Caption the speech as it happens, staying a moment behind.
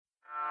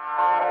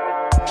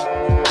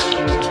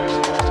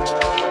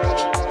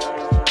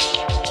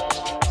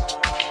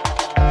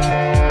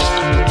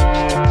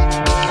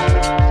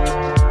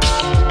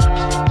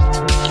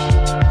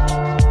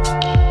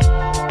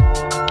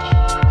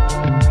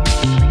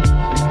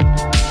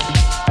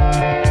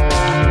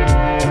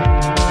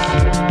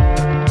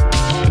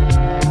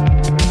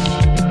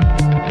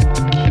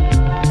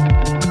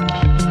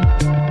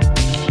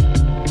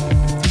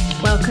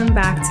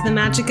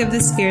Magic of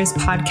the Spheres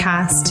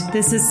podcast.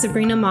 This is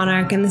Sabrina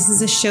Monarch, and this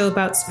is a show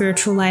about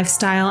spiritual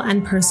lifestyle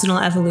and personal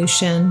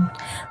evolution.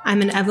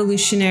 I'm an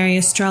evolutionary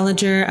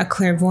astrologer, a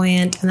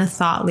clairvoyant, and a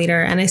thought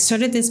leader, and I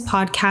started this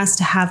podcast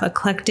to have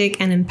eclectic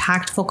and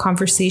impactful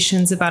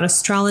conversations about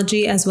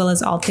astrology as well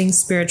as all things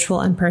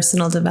spiritual and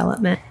personal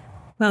development.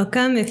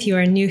 Welcome if you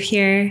are new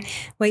here.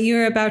 What you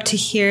are about to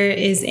hear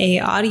is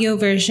an audio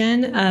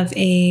version of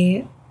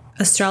a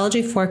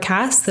astrology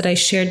forecast that I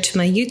shared to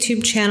my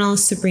YouTube channel,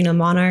 Sabrina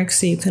Monarch,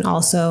 so you can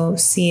also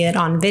see it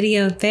on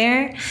video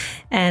there.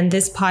 And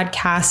this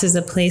podcast is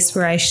a place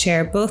where I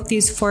share both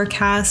these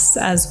forecasts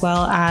as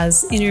well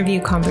as interview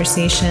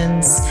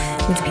conversations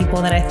with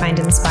people that I find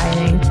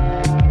inspiring.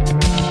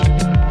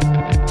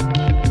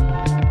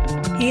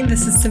 Hey,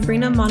 this is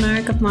Sabrina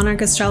Monarch of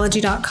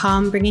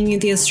monarchastrology.com, bringing you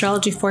the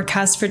astrology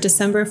forecast for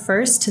December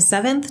 1st to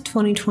 7th,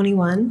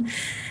 2021.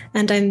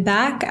 And I'm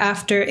back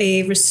after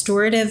a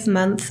restorative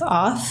month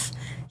off,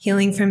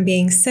 healing from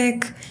being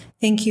sick.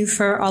 Thank you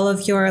for all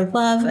of your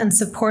love and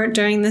support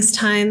during this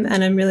time,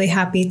 and I'm really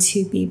happy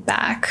to be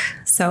back.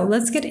 So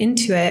let's get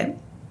into it.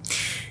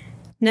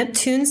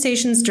 Neptune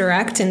stations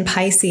direct in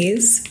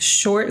Pisces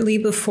shortly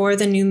before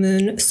the new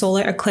moon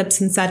solar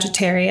eclipse in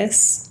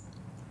Sagittarius.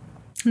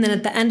 And then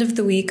at the end of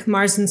the week,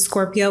 Mars in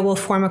Scorpio will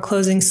form a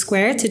closing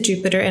square to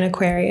Jupiter in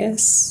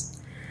Aquarius.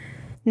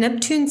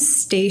 Neptune's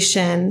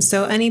station,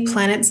 so any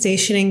planet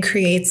stationing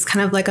creates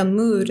kind of like a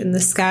mood in the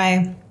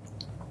sky,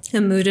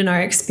 a mood in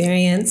our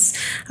experience,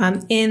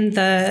 in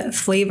the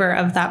flavor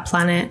of that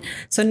planet.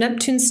 So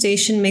Neptune's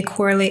station may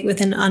correlate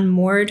with an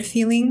unmoored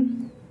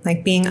feeling,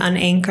 like being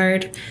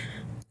unanchored,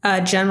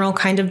 a general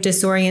kind of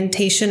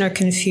disorientation or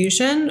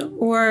confusion,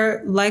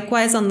 or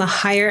likewise on the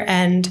higher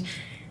end,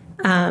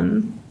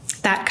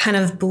 that kind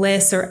of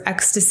bliss or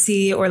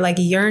ecstasy or like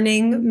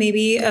yearning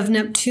maybe of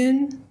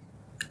Neptune.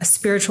 A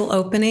spiritual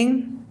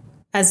opening,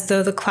 as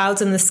though the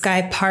clouds in the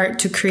sky part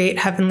to create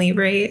heavenly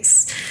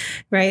rays,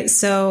 right?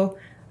 So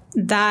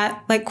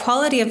that like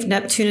quality of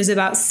Neptune is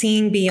about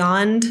seeing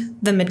beyond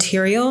the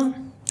material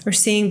or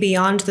seeing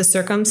beyond the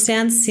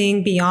circumstance,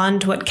 seeing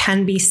beyond what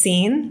can be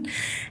seen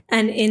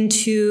and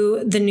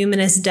into the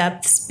numinous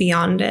depths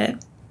beyond it.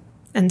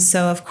 And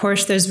so, of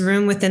course, there's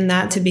room within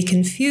that to be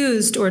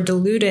confused or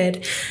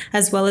deluded,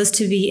 as well as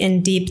to be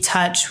in deep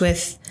touch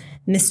with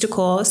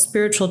mystical,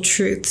 spiritual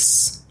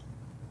truths.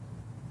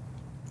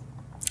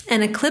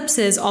 And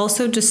eclipses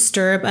also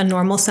disturb a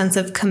normal sense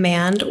of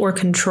command or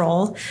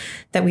control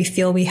that we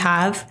feel we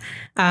have,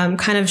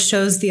 kind of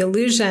shows the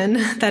illusion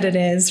that it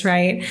is,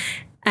 right?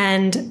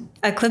 And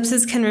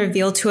eclipses can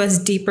reveal to us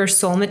deeper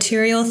soul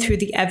material through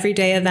the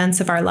everyday events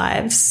of our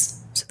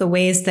lives. So the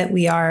ways that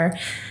we are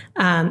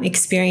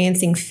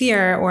experiencing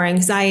fear or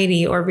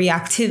anxiety or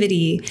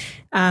reactivity,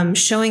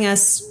 showing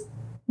us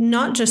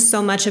not just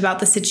so much about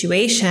the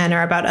situation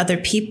or about other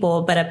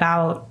people, but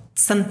about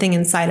something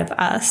inside of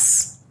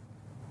us.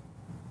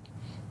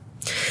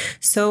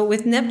 So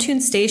with Neptune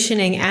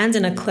stationing and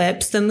an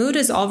eclipse, the mood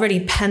is already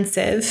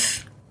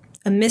pensive.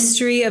 A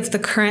mystery of the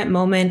current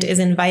moment is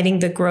inviting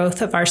the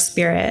growth of our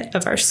spirit,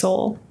 of our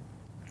soul.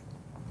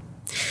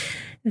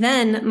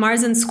 Then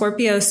Mars in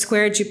Scorpio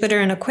square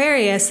Jupiter in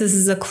Aquarius. This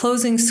is a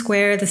closing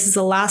square. This is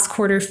a last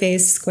quarter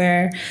phase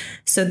square.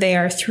 So they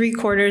are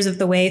 3/4 of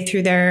the way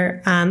through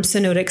their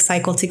synodic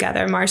cycle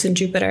together, Mars and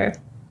Jupiter.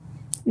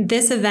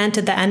 This event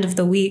at the end of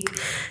the week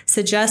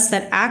suggests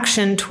that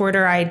action toward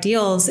our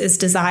ideals is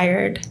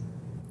desired.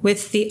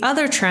 With the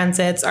other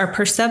transits, our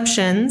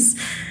perceptions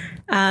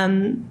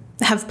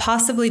have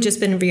possibly just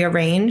been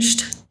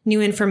rearranged,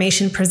 new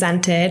information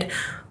presented,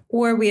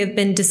 or we have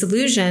been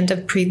disillusioned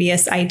of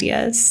previous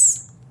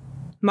ideas.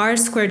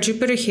 Mars square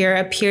Jupiter here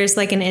appears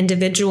like an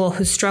individual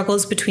who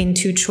struggles between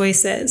two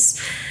choices.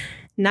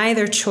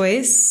 Neither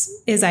choice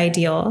is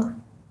ideal.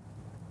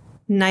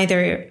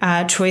 Neither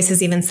choice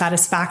is even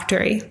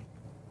satisfactory.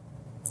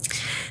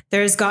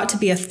 There's got to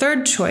be a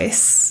third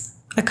choice,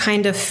 a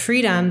kind of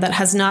freedom that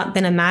has not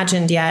been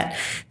imagined yet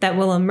that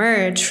will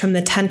emerge from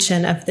the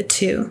tension of the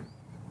two.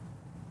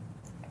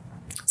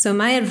 So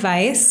my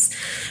advice,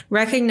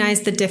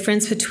 recognize the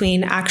difference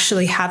between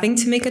actually having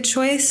to make a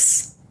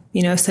choice,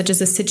 such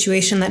as a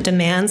situation that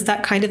demands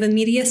that kind of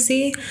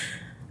immediacy,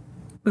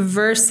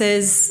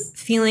 versus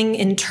feeling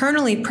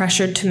internally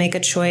pressured to make a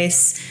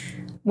choice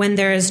when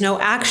there is no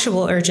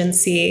actual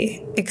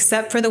urgency,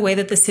 except for the way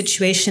that the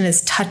situation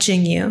is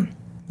touching you,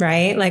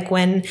 right? Like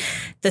when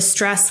the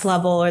stress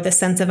level or the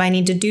sense of I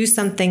need to do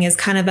something is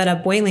kind of at a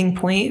boiling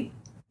point,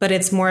 but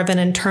it's more of an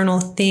internal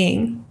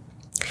thing.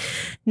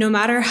 No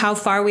matter how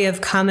far we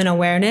have come in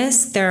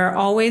awareness, there are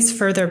always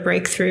further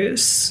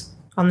breakthroughs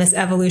on this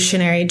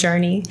evolutionary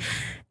journey.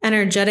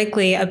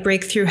 Energetically, a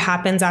breakthrough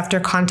happens after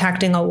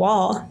contacting a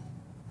wall.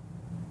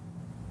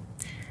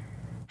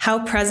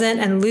 How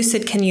present and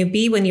lucid can you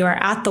be when you are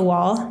at the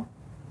wall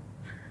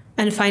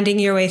and finding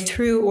your way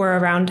through or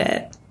around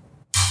it?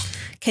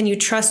 Can you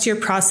trust your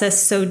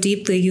process so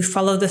deeply you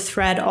follow the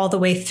thread all the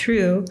way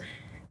through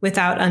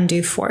without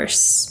undue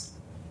force?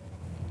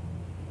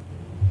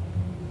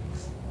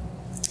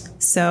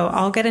 So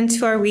I'll get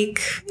into our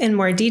week in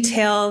more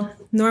detail.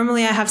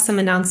 Normally I have some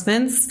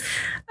announcements.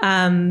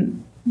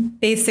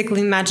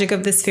 Basically, Magic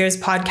of the Spheres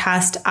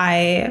podcast,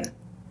 I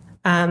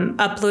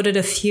uploaded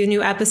a few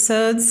new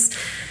episodes,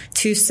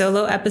 2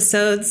 solo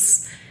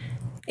episodes,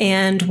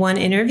 and 1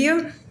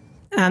 interview.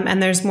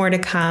 And there's more to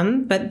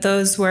come, but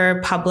those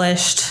were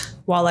published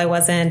while I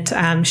wasn't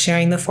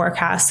sharing the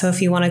forecast. So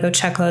if you want to go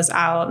check those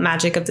out,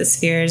 Magic of the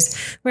Spheres,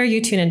 where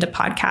you tune into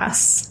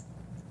podcasts.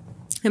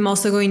 I'm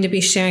also going to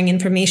be sharing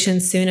information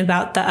soon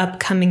about the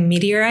upcoming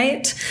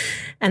Meteorite.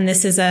 And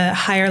this is a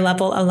higher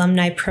level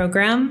alumni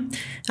program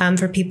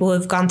for people who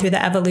have gone through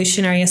the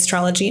Evolutionary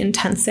Astrology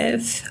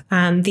Intensive.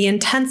 The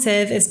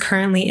intensive is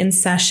currently in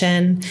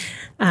session.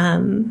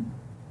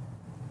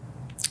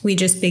 We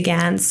just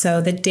began,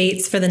 so the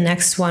dates for the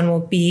next one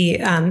will be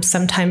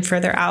sometime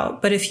further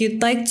out. But if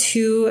you'd like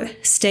to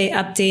stay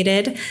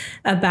updated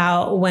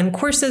about when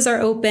courses are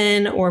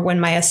open or when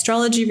my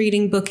astrology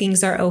reading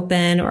bookings are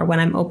open or when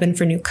I'm open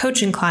for new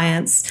coaching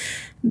clients,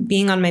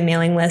 being on my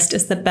mailing list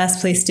is the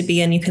best place to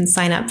be, and you can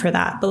sign up for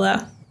that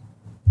below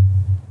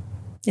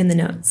in the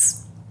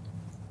notes.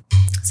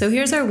 So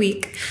here's our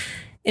week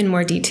in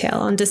more detail.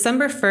 On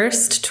December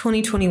 1st,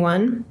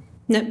 2021,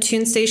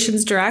 Neptune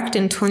stations direct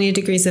in 20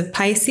 degrees of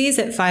Pisces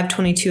at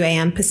 5:22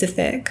 a.m.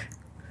 Pacific.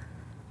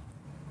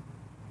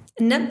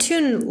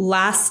 Neptune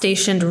last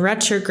stationed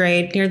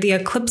retrograde near the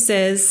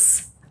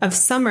eclipses of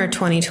summer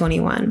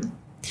 2021.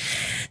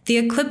 The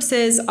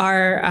eclipses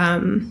are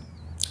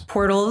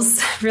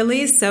portals,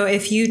 really. So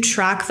if you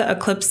track the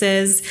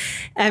eclipses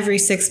every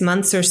 6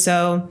 months or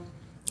so,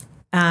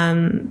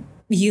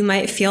 you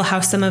might feel how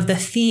some of the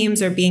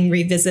themes are being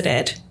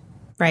revisited,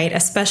 right?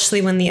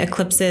 Especially when the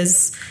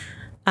eclipses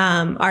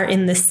are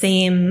in the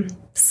same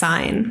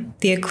sign.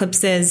 The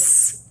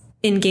eclipses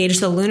engage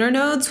the lunar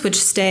nodes, which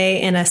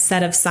stay in a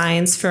set of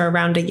signs for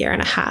around 1.5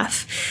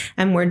 years.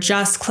 And we're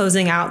just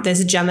closing out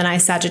this Gemini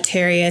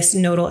Sagittarius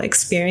nodal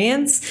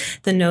experience.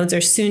 The nodes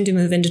are soon to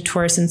move into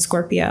Taurus and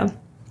Scorpio.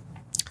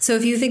 So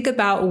if you think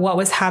about what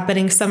was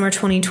happening summer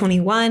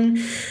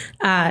 2021,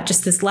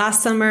 just this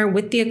last summer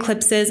with the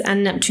eclipses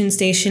and Neptune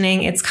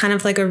stationing, it's kind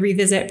of like a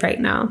revisit right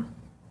now.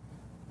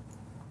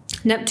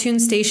 Neptune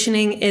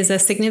stationing is a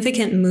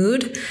significant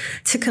mood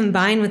to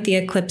combine with the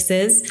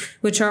eclipses,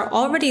 which are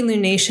already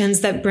lunations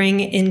that bring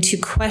into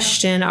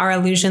question our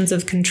illusions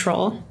of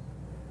control.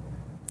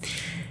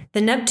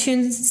 The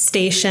Neptune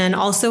station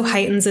also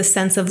heightens a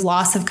sense of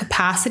loss of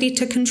capacity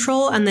to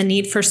control and the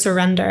need for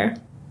surrender,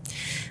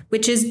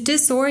 which is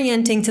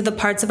disorienting to the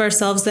parts of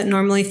ourselves that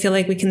normally feel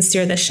like we can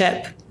steer the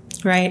ship.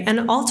 Right.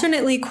 And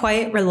alternately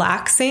quite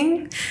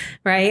relaxing,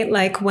 right?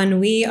 Like when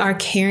we are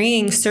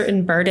carrying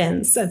certain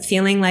burdens of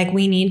feeling like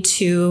we need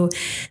to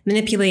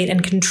manipulate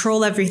and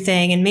control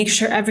everything and make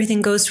sure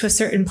everything goes to a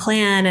certain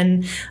plan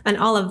and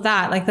all of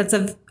that, like that's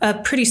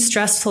a pretty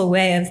stressful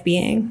way of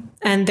being.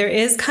 And there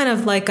is kind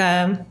of like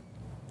an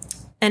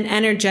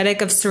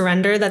energetic of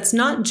surrender that's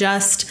not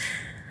just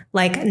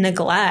like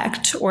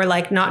neglect or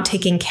like not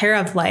taking care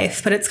of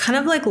life, but it's kind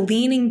of like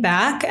leaning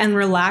back and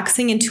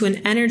relaxing into an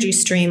energy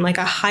stream, like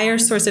a higher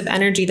source of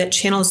energy that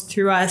channels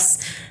through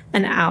us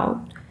and out.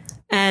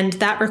 And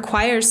that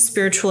requires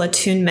spiritual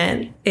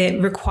attunement.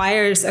 It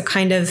requires a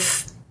kind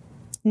of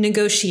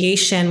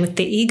negotiation with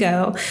the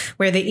ego,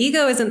 where the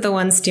ego isn't the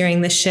one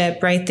steering the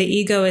ship, right? The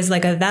ego is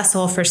like a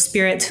vessel for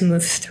spirit to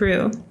move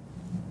through.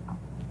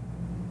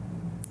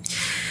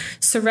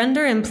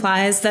 Surrender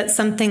implies that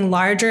something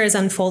larger is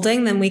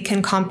unfolding than we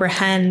can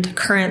comprehend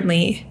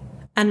currently.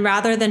 And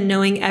rather than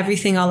knowing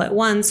everything all at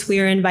once,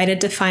 we are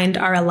invited to find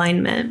our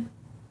alignment.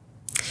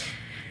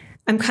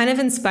 I'm kind of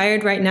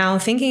inspired right now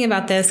thinking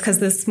about this because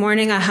this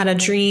morning I had a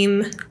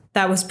dream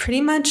that was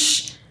pretty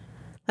much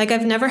like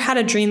I've never had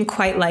a dream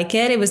quite like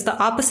it. It was the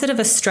opposite of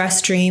a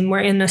stress dream, where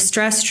in a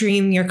stress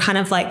dream, you're kind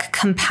of like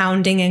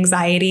compounding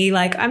anxiety.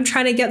 Like I'm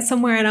trying to get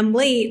somewhere and I'm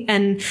late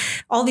and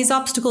all these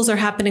obstacles are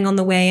happening on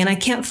the way and I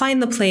can't find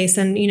the place.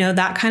 And, you know,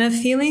 that kind of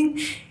feeling.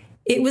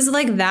 It was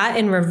like that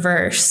in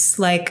reverse,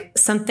 like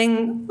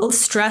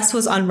stress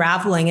was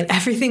unraveling and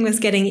everything was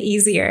getting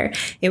easier.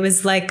 It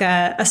was like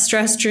a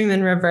stress dream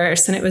in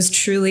reverse. And it was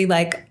truly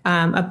like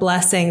a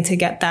blessing to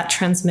get that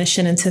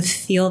transmission and to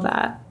feel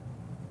that.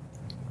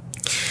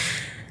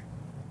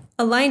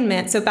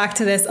 Alignment. So back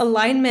to this,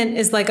 alignment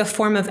is like a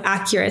form of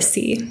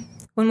accuracy.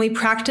 When we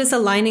practice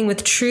aligning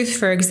with truth,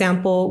 for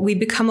example, we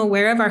become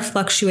aware of our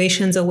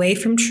fluctuations away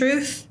from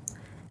truth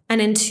and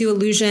into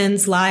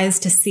illusions, lies,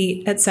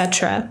 deceit,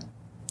 etc.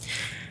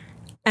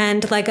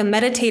 And like a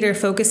meditator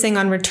focusing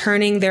on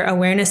returning their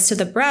awareness to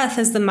the breath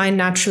as the mind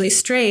naturally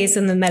strays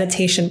in the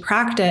meditation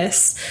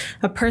practice,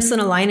 a person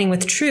aligning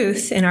with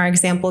truth, in our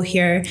example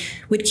here,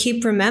 would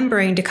keep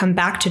remembering to come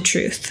back to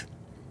truth.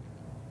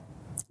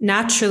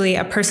 Naturally,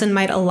 a person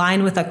might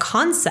align with a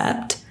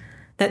concept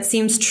that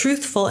seems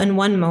truthful in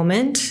one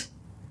moment,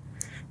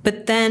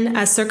 but then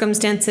as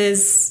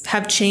circumstances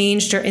have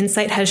changed or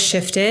insight has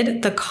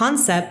shifted, the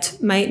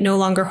concept might no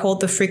longer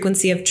hold the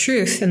frequency of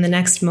truth in the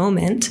next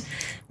moment,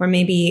 or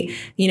maybe,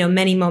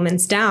 many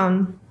moments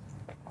down.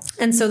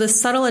 And so the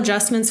subtle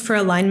adjustments for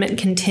alignment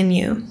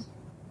continue.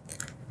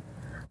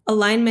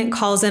 Alignment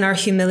calls in our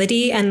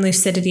humility and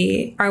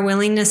lucidity, our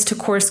willingness to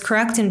course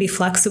correct and be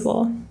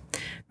flexible,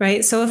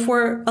 right? So if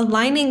we're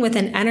aligning with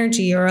an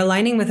energy or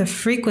aligning with a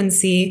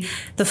frequency,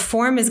 the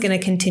form is going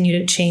to continue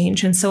to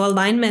change. And so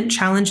alignment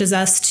challenges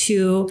us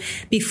to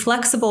be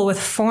flexible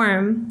with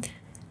form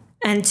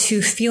and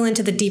to feel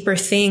into the deeper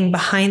thing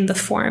behind the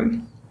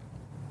form.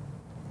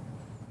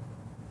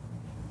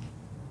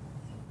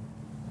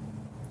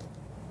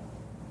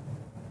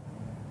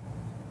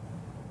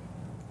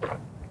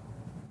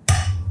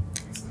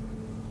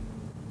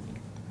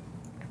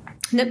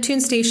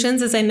 Neptune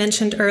stations, as I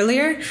mentioned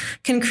earlier,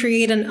 can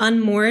create an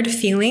unmoored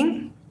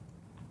feeling.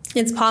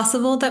 It's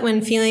possible that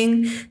when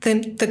feeling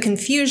the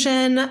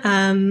confusion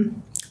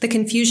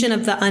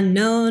of the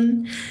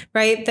unknown,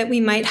 right, that we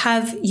might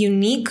have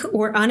unique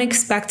or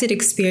unexpected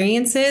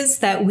experiences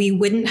that we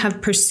wouldn't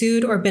have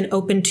pursued or been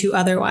open to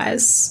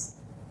otherwise.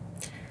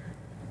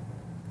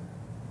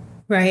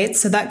 Right?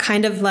 So that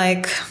kind of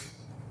like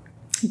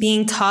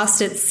being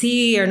tossed at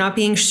sea or not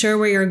being sure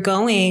where you're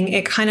going,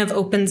 it kind of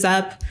opens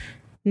up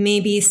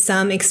maybe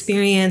some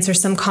experience or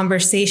some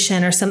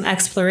conversation or some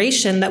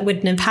exploration that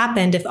wouldn't have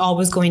happened if all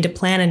was going to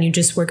plan and you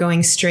just were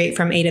going straight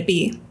from A to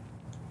B.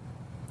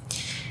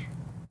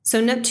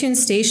 So Neptune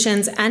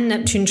stations and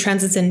Neptune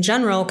transits in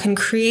general can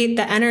create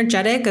the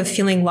energetic of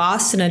feeling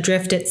lost and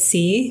adrift at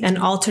sea and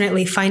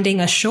alternately finding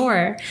a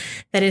shore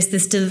that is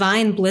this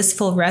divine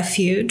blissful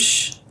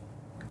refuge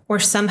or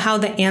somehow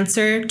the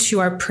answer to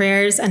our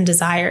prayers and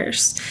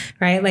desires,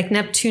 right? Like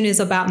Neptune is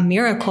about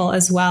miracle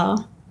as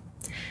well.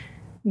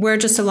 We're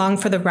just along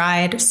for the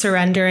ride,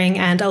 surrendering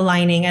and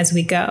aligning as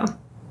we go.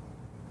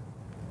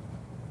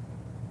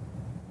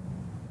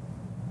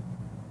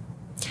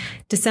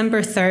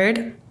 December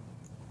 3rd,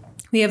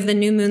 we have the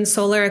new moon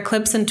solar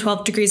eclipse in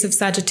 12 degrees of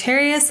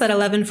Sagittarius at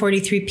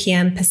 11:43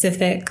 p.m.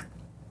 Pacific.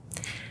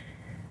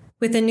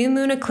 With a new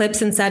moon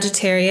eclipse in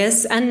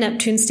Sagittarius and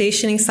Neptune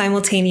stationing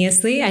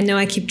simultaneously, I know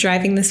I keep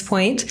driving this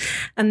point,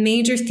 a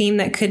major theme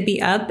that could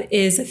be up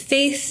is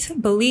faith,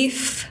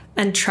 belief,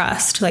 and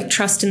trust, like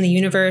trust in the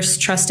universe,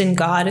 trust in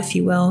God, if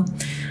you will.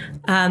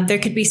 There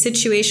could be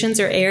situations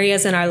or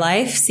areas in our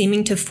life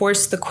seeming to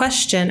force the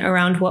question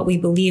around what we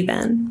believe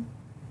in.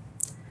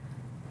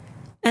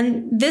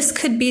 And this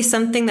could be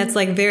something that's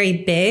like very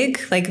big,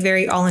 like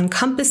very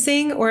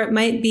all-encompassing, or it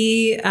might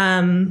be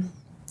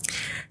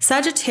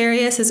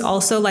Sagittarius is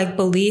also like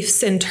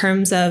beliefs in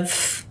terms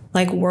of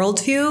like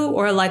worldview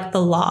or like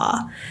the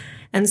law.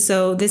 And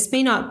so this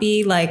may not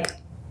be like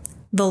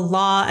the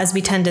law as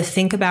we tend to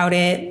think about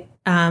it.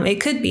 It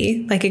could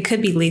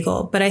be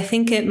legal, but I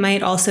think it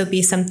might also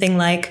be something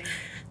like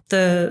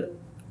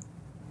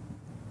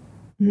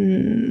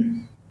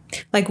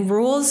like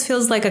rules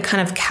feels like a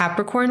kind of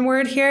Capricorn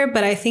word here,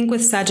 but I think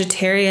with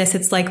Sagittarius,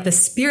 it's like the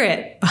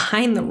spirit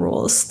behind the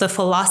rules, the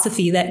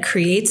philosophy that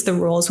creates the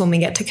rules when we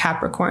get to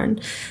Capricorn.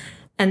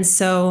 And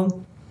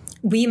so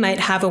we might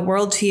have a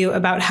worldview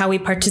about how we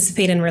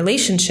participate in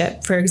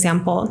relationship, for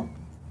example,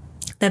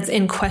 that's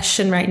in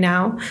question right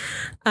now,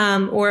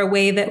 or a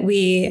way that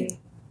we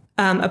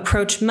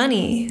approach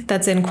money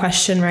that's in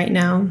question right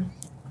now,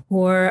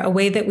 or a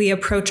way that we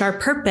approach our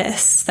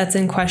purpose that's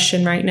in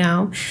question right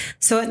now.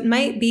 So it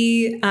might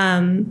be,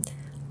 our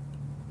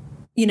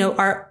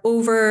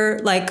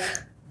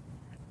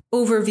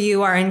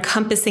overview, our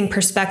encompassing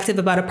perspective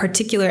about a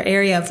particular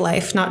area of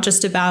life, not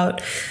just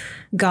about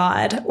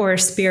God or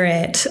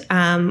spirit,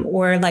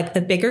 or like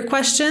the bigger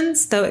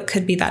questions, though it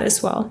could be that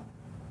as well.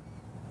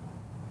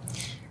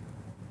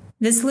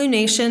 This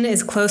lunation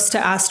is close to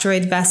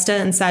asteroid Vesta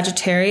in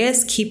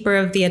Sagittarius, keeper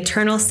of the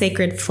eternal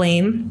sacred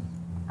flame,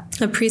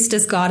 a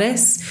priestess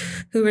goddess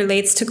who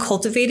relates to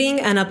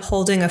cultivating and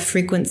upholding a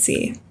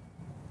frequency.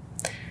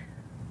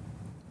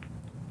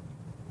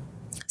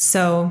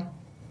 So,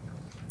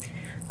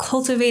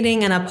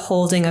 cultivating and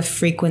upholding a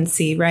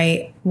frequency,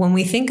 right? When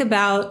we think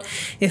about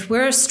if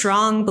we're a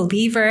strong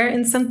believer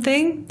in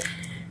something,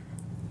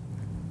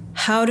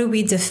 how do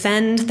we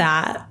defend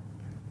that?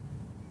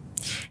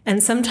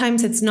 And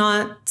sometimes it's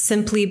not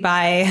simply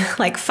by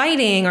like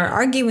fighting or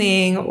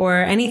arguing or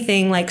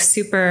anything like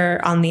super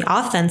on the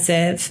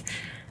offensive.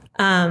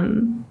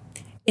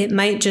 It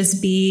might just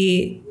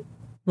be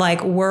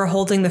like we're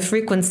holding the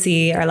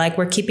frequency or like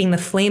we're keeping the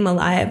flame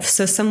alive.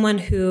 So someone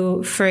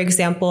who, for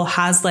example,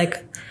 has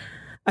like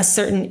a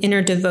certain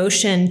inner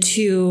devotion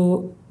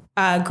to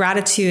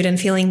gratitude and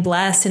feeling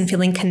blessed and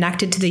feeling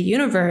connected to the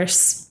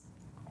universe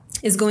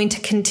is going to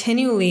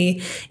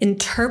continually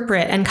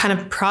interpret and kind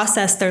of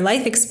process their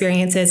life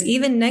experiences,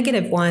 even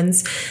negative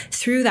ones,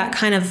 through that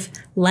kind of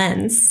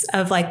lens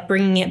of like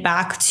bringing it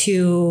back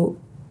to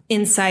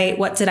insight.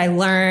 What did I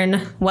learn?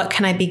 What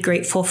can I be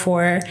grateful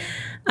for?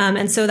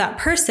 And so that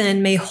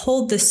person may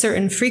hold this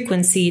certain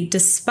frequency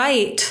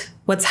despite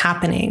what's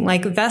happening.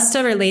 Like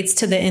Vesta relates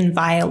to the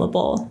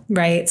inviolable,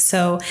 right?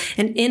 So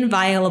an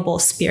inviolable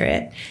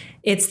spirit.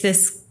 It's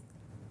this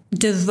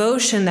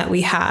devotion that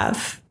we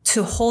have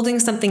to holding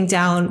something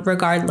down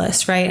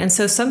regardless, right? And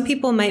so some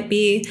people might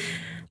be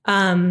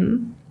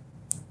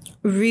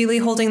really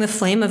holding the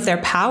flame of their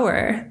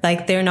power.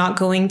 Like they're not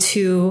going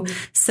to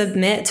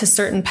submit to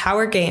certain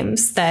power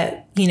games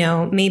that,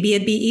 maybe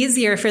it'd be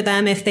easier for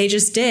them if they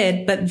just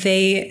did, but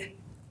they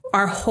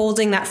are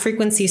holding that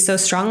frequency so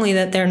strongly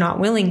that they're not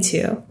willing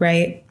to,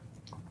 right?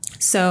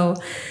 So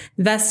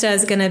Vesta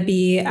is going to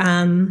be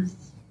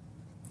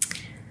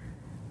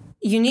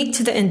unique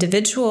to the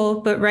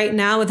individual, but right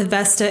now with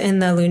Vesta in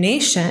the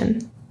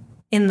lunation,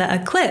 in the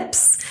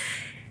eclipse,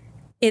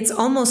 it's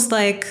almost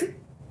like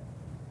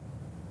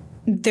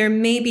there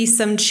may be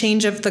some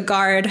change of the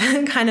guard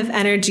kind of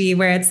energy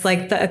where it's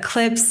like the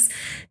eclipse,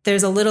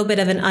 there's a little bit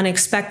of an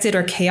unexpected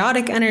or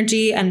chaotic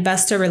energy, and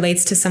Vesta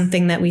relates to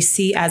something that we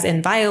see as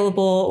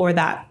inviolable or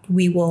that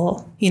we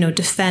will,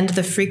 defend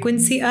the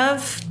frequency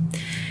of.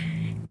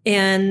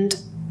 And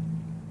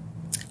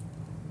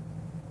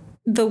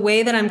the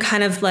way that I'm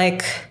kind of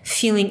like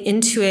feeling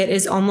into it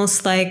is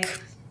almost like,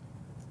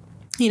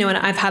 and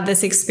I've had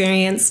this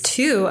experience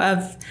too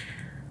of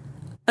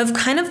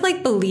kind of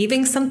like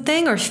believing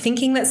something or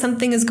thinking that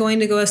something is going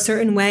to go a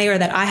certain way or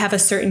that I have a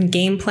certain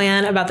game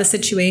plan about the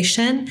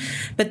situation.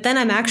 But then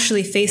I'm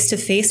actually face to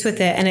face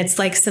with it and it's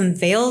like some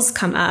veils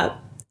come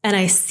up and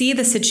I see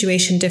the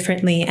situation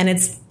differently and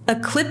it's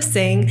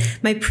eclipsing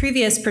my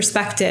previous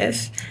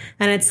perspective.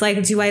 And it's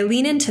like, do I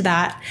lean into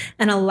that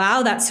and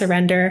allow that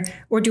surrender,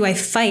 or do I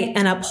fight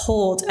and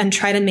uphold and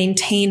try to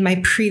maintain my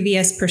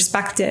previous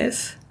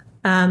perspective?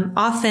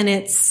 Often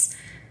it's,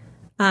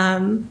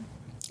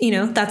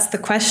 that's the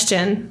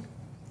question.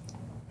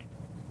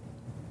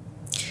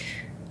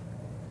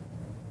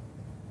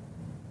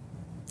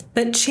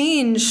 But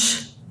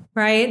change,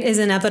 right, is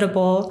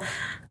inevitable.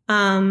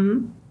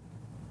 And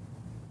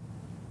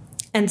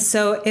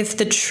so if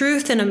the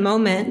truth in a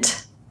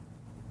moment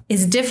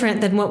is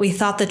different than what we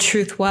thought the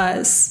truth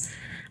was,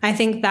 I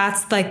think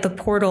that's like the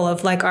portal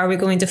of like, are we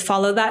going to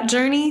follow that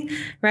journey,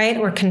 right,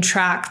 or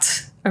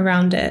contract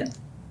around it?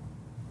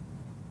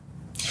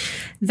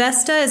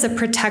 Vesta is a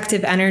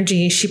protective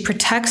energy. She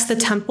protects the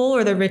temple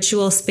or the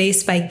ritual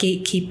space by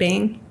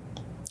gatekeeping.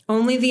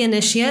 Only the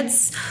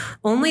initiates,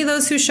 only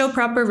those who show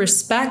proper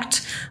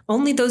respect,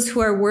 only those who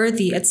are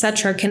worthy,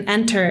 etc., can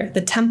enter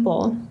the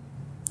temple.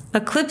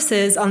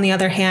 Eclipses, on the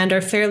other hand,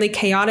 are fairly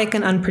chaotic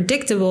and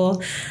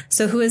unpredictable,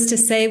 so who is to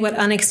say what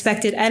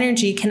unexpected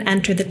energy can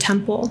enter the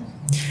temple?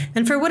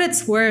 And for what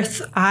it's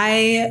worth,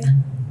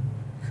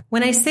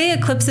 when I say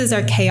eclipses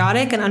are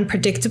chaotic and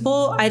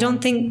unpredictable, I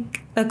don't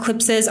think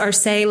eclipses are,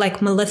 say,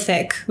 like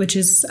malefic, which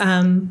is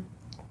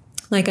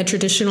like a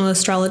traditional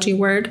astrology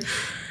word.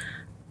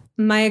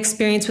 My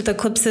experience with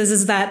eclipses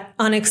is that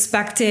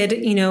unexpected,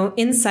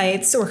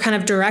 insights or kind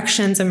of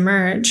directions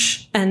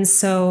emerge. And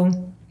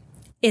so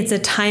it's a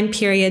time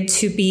period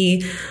to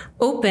be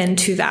open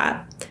to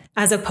that,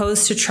 as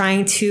opposed to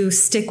trying to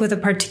stick with a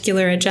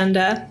particular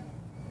agenda.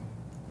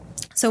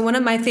 So one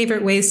of my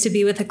favorite ways to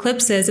be with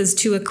eclipses is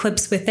to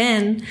eclipse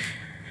within,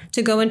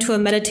 to go into a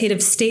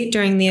meditative state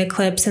during the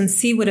eclipse and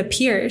see what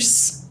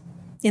appears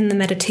in the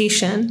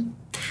meditation.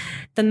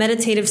 The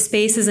meditative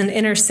space is an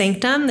inner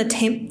sanctum,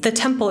 the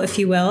temple, if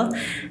you will,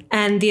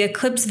 and the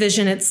eclipse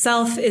vision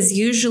itself is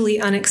usually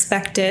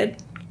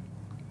unexpected.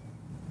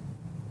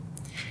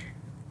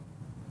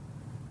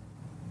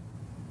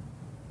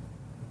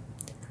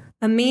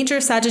 A major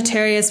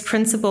Sagittarius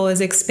principle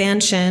is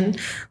expansion,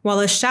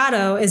 while a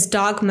shadow is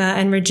dogma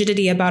and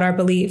rigidity about our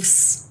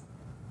beliefs.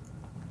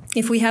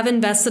 If we have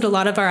invested a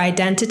lot of our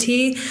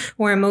identity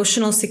or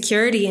emotional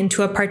security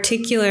into a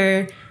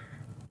particular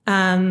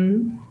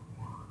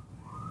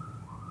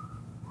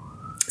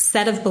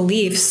set of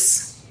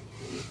beliefs,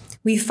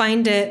 we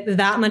find it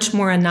that much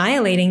more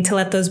annihilating to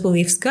let those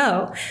beliefs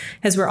go,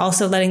 as we're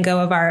also letting go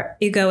of our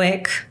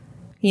egoic,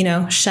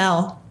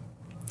 shell.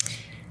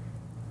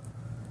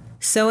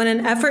 So in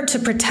an effort to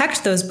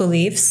protect those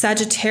beliefs,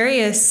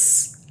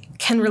 Sagittarius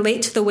can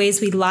relate to the ways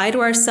we lie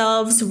to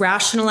ourselves,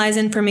 rationalize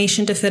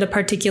information to fit a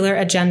particular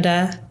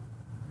agenda,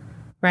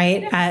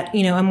 right, at,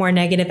 a more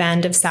negative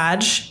end of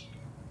Sag.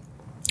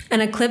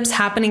 An eclipse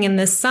happening in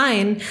this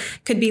sign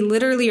could be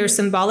literally or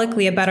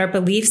symbolically about our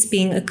beliefs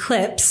being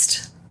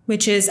eclipsed,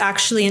 which is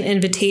actually an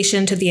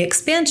invitation to the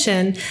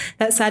expansion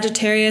that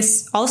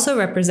Sagittarius also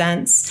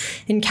represents,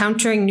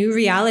 encountering new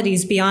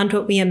realities beyond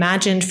what we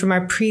imagined from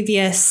our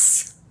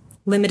previous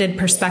limited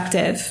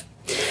perspective.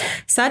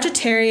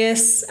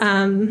 Sagittarius,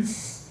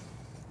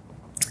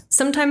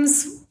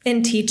 sometimes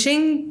in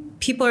teaching,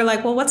 people are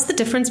like, well, what's the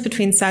difference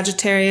between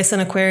Sagittarius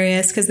and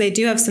Aquarius? Because they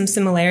do have some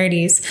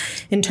similarities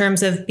in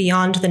terms of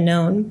beyond the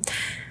known.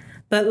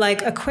 But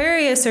like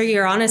Aquarius or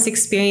Uranus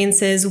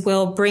experiences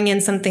will bring in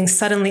something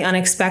suddenly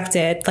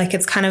unexpected. Like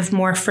it's kind of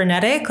more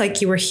frenetic,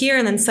 like you were here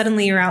and then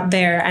suddenly you're out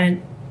there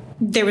and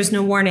there was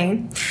no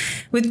warning.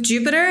 With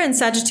Jupiter and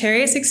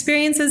Sagittarius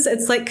experiences,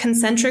 it's like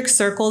concentric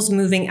circles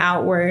moving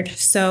outward.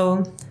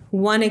 So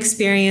one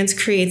experience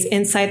creates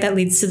insight that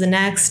leads to the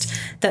next,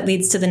 that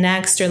leads to the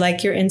next, or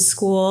like you're in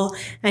school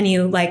and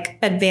you like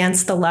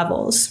advance the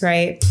levels,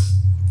 right?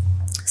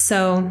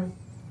 So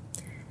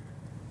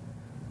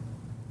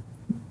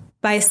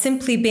by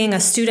simply being a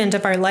student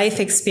of our life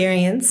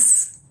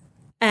experience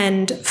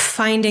and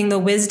finding the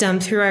wisdom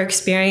through our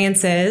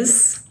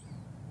experiences,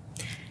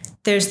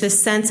 there's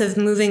this sense of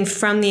moving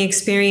from the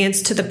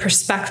experience to the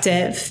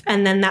perspective,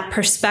 and then that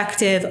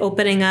perspective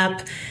opening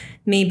up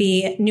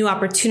maybe new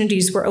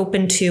opportunities we're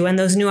open to, and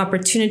those new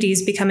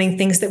opportunities becoming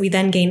things that we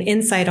then gain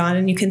insight on,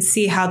 and you can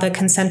see how the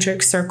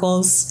concentric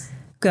circles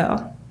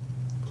go.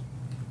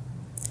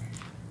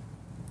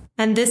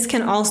 And this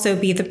can also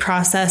be the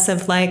process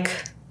of like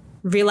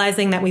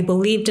realizing that we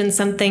believed in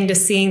something to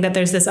seeing that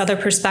there's this other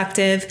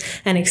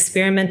perspective and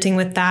experimenting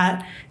with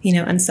that,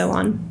 and so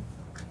on.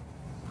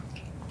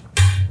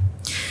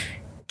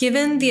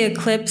 Given the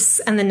eclipse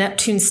and the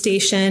Neptune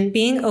station,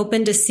 being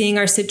open to seeing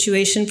our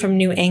situation from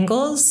new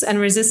angles and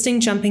resisting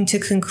jumping to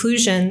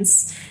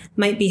conclusions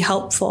might be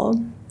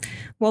helpful.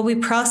 While we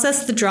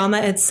process the drama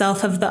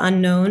itself of the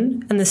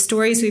unknown and the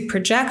stories we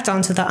project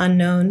onto the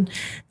unknown,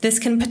 this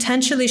can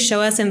potentially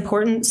show us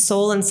important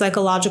soul and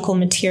psychological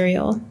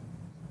material.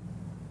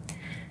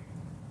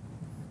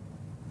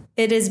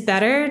 It is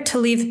better to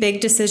leave big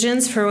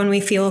decisions for when we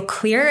feel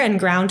clear and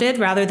grounded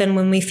rather than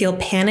when we feel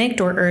panicked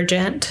or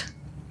urgent.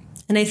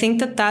 And I think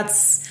that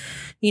that's,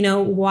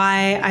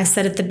 why I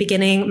said at the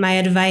beginning, my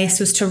advice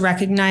was to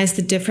recognize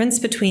the difference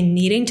between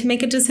needing to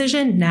make a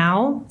decision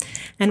now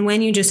and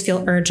when you just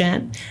feel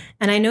urgent.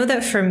 And I know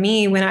that for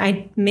me, when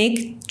I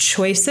make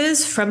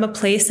choices from a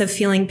place of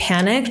feeling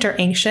panicked or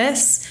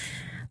anxious,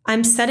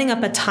 I'm setting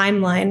up a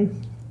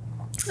timeline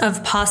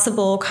of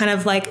possible kind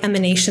of like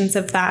emanations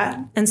of that.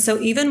 And so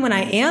even when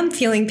I am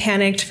feeling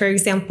panicked, for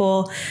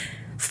example,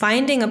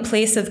 finding a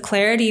place of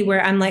clarity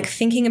where I'm like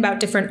thinking about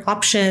different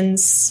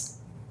options,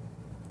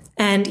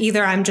 and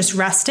either I'm just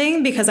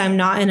resting because I'm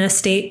not in a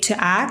state to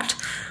act,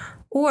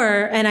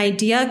 or an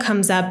idea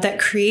comes up that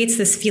creates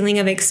this feeling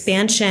of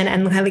expansion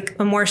and like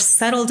a more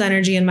settled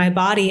energy in my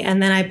body,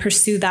 and then I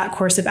pursue that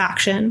course of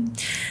action.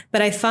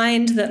 But I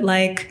find that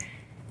like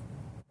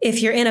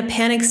if you're in a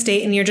panic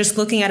state and you're just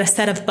looking at a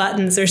set of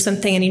buttons or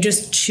something and you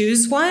just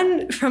choose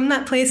one from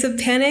that place of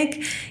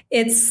panic,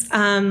 it's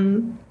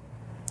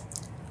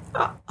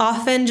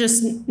often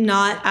just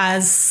not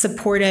as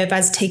supportive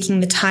as taking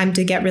the time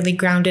to get really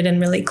grounded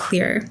and really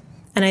clear.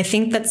 And I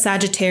think that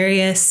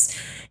Sagittarius,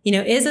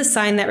 is a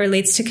sign that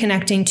relates to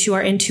connecting to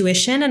our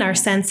intuition and our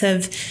sense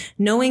of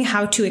knowing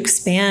how to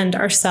expand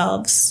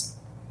ourselves.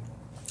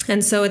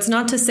 And so it's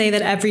not to say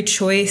that every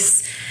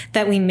choice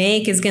that we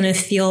make is going to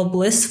feel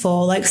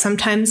blissful. Like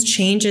sometimes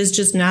change is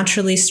just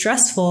naturally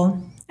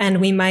stressful, and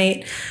we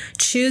might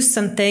choose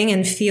something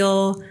and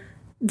feel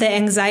the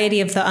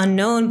anxiety of the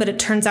unknown, but it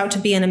turns out to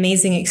be an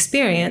amazing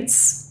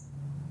experience.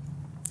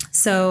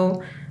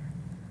 So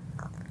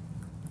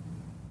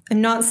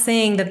I'm not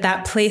saying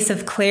that place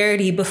of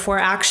clarity before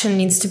action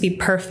needs to be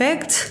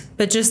perfect,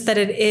 but just that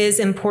it is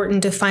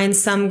important to find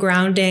some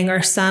grounding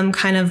or some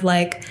kind of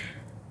like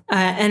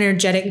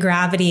energetic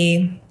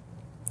gravity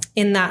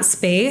in that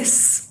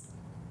space.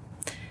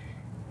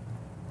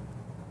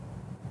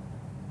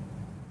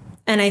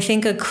 And I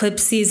think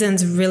eclipse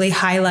seasons really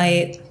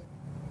highlight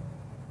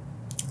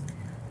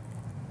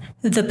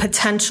the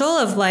potential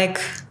of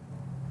like,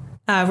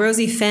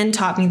 Rosie Finn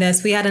taught me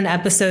this. We had an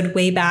episode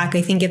way back.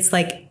 I think it's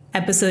like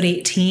episode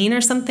 18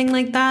 or something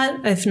like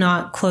that, if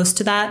not close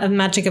to that, of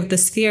Magic of the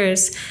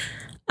Spheres.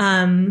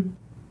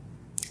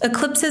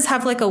 Eclipses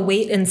have like a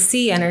wait and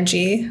see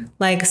energy.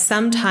 Like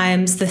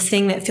sometimes the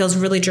thing that feels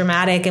really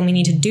dramatic and we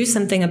need to do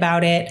something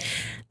about it,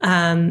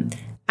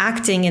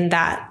 acting in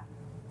that,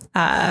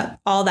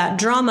 all that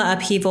drama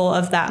upheaval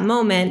of that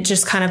moment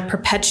just kind of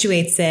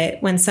perpetuates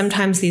it when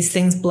sometimes these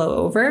things blow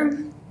over.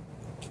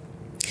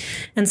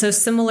 And so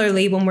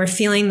similarly, when we're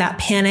feeling that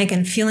panic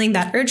and feeling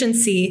that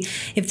urgency,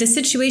 if the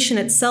situation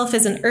itself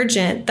isn't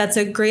urgent, that's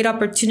a great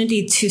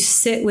opportunity to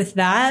sit with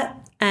that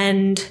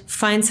and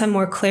find some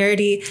more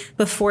clarity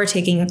before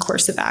taking a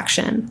course of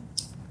action.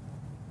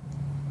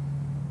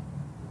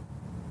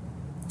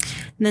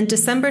 And then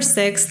December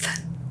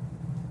 6th,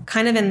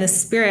 kind of in the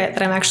spirit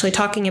that I'm actually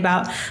talking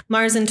about,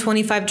 Mars in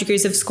 25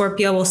 degrees of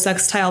Scorpio will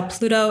sextile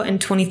Pluto and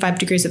 25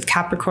 degrees of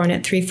Capricorn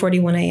at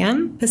 3:41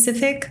 a.m.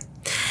 Pacific.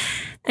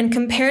 And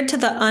compared to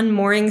the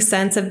unmooring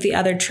sense of the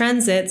other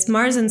transits,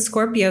 Mars in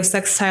Scorpio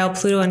sextile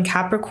Pluto and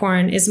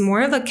Capricorn is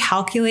more of a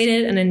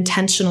calculated and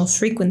intentional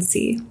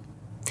frequency.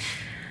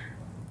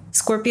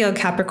 Scorpio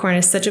Capricorn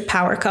is such a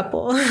power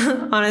couple,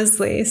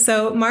 honestly.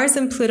 So Mars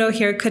and Pluto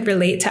here could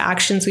relate to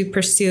actions we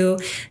pursue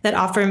that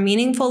offer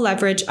meaningful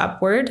leverage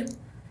upward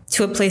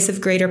to a place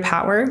of greater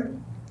power,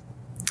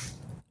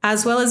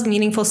 as well as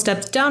meaningful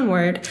steps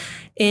downward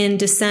in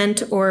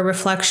descent or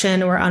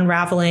reflection or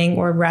unraveling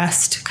or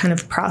rest kind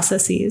of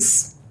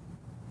processes.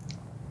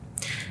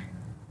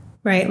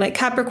 Right? Like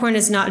Capricorn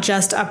is not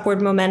just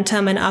upward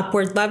momentum and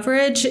upward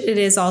leverage. It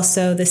is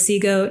also the sea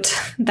goat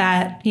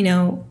that,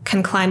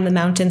 can climb the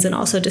mountains and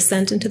also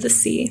descend into the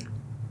sea.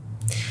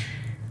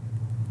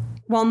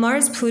 While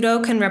Mars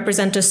Pluto can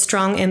represent a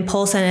strong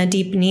impulse and a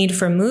deep need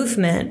for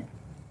movement,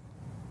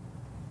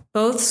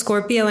 both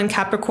Scorpio and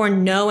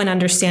Capricorn know and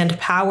understand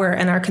power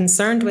and are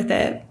concerned with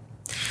it.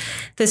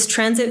 This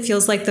transit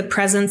feels like the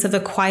presence of a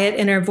quiet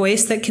inner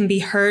voice that can be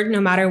heard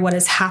no matter what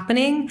is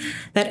happening,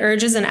 that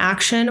urges an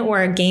action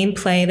or a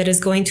gameplay that is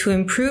going to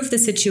improve the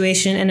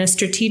situation in a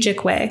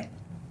strategic way.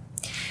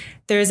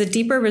 There is a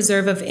deeper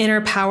reserve of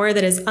inner power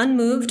that is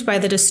unmoved by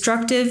the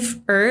destructive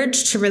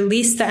urge to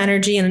release the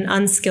energy in an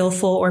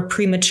unskillful or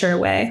premature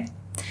way.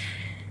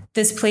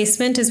 This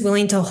placement is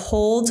willing to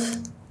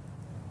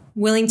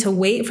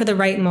wait for the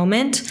right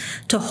moment,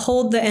 to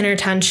hold the inner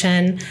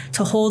tension,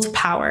 to hold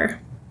power.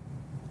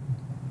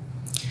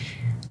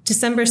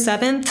 December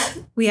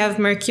 7th, we have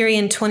Mercury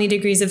in 20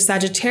 degrees of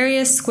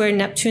Sagittarius, square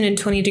Neptune in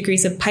 20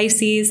 degrees of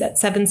Pisces at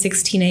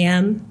 7:16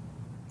 a.m.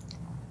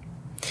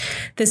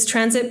 This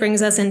transit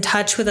brings us in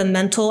touch with a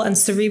mental and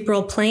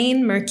cerebral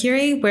plane,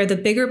 Mercury, where the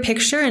bigger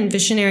picture and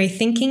visionary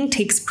thinking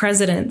takes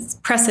precedence,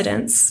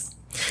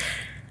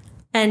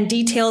 and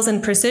details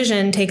and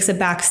precision takes a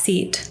back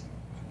seat.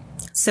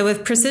 So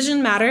if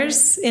precision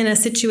matters in a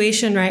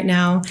situation right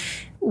now,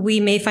 we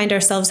may find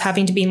ourselves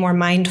having to be more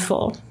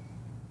mindful.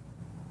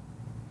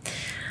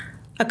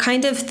 A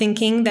kind of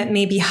thinking that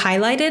may be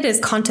highlighted is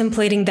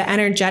contemplating the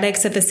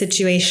energetics of a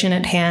situation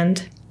at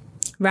hand,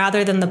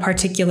 rather than the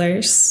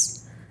particulars.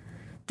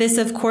 This,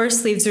 of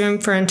course, leaves room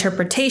for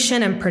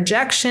interpretation and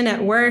projection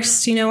at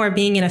worst, or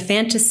being in a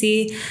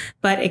fantasy,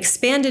 but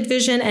expanded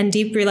vision and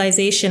deep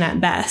realization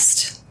at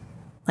best,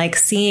 like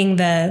seeing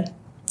the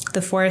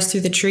forest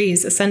through the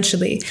trees,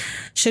 essentially.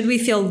 Should we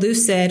feel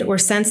lucid or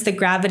sense the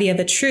gravity of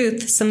a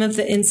truth, some of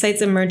the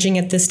insights emerging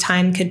at this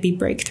time could be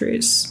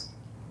breakthroughs.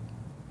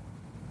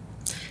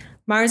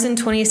 Mars in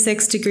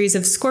 26 degrees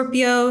of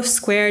Scorpio,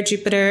 square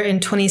Jupiter in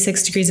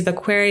 26 degrees of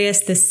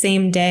Aquarius this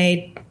same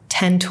day,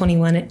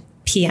 10:21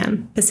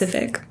 p.m.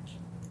 Pacific.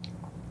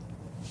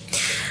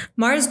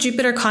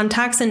 Mars-Jupiter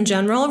contacts in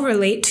general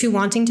relate to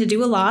wanting to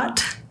do a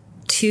lot,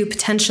 to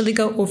potentially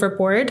go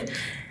overboard,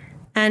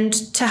 and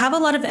to have a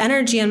lot of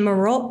energy and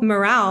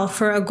morale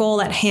for a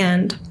goal at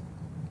hand.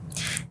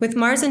 With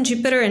Mars and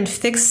Jupiter in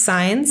fixed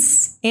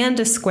signs and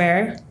a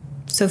square,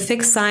 so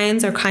fixed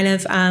signs are kind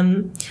of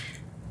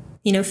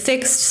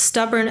fixed,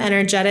 stubborn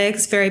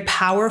energetics, very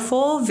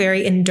powerful,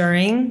 very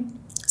enduring.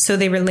 So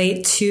they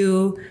relate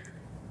to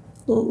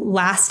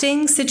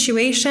lasting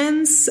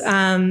situations.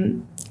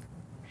 When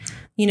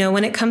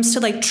it comes to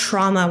like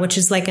trauma, which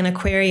is like an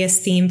Aquarius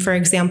theme, for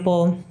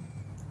example,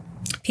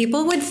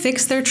 people would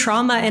fix their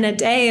trauma in a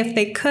day if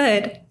they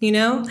could,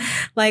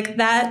 like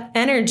that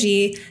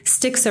energy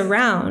sticks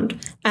around.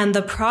 And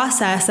the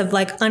process of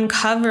like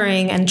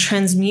uncovering and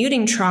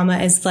transmuting trauma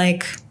is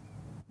like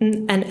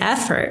an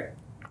effort.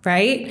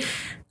 Right?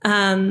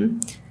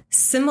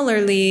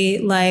 Similarly,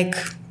 like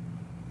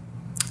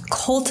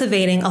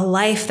cultivating a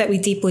life that we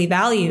deeply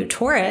value,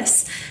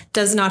 Taurus,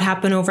 does not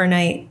happen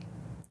overnight,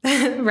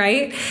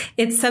 right?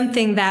 It's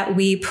something that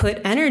we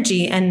put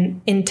energy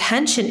and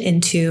intention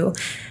into.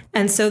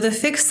 And so the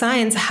fixed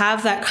signs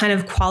have that kind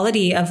of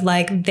quality of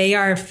like, they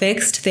are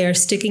fixed, they are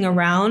sticking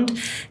around.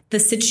 The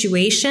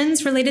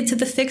situations related to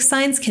the fixed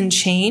signs can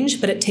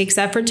change, but it takes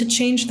effort to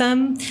change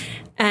them.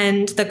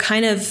 And the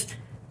kind of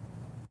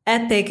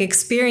epic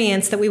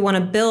experience that we want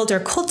to build or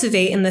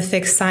cultivate in the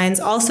fixed signs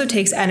also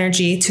takes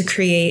energy to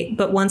create.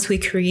 But once we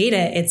create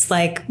it, it's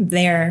like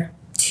there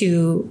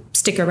to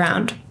stick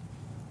around.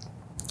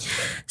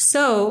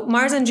 So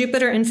Mars and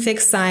Jupiter in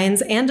fixed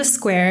signs and a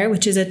square,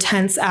 which is a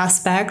tense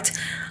aspect,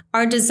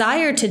 our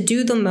desire to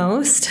do the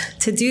most,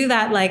 to do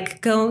that,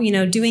 like go,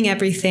 doing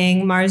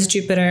everything, Mars,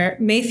 Jupiter,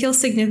 may feel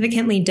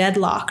significantly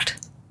deadlocked.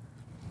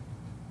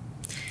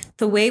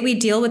 The way we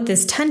deal with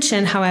this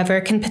tension,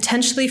 however, can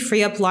potentially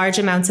free up large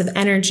amounts of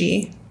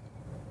energy.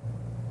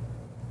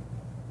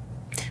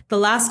 The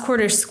last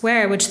quarter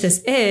square, which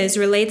this is,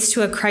 relates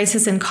to a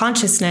crisis in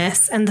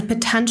consciousness and the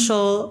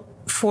potential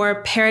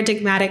for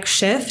paradigmatic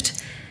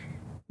shift,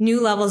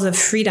 new levels of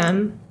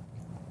freedom.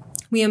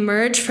 We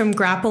emerge from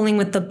grappling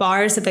with the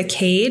bars of a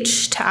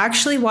cage to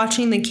actually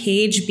watching the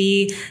cage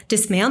be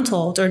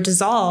dismantled or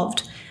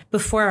dissolved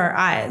before our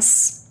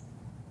eyes.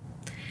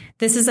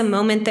 This is a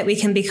moment that we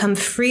can become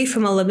free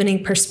from a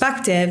limiting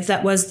perspective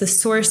that was the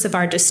source of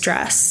our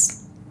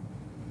distress.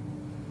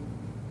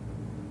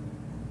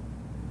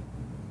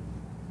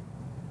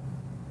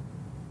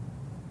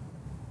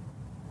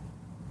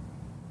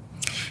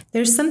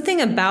 There's something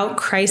about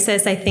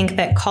crisis, I think,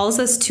 that calls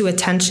us to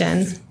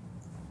attention.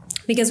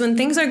 Because when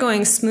things are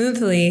going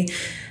smoothly,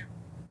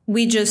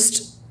 we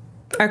just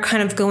are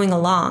kind of going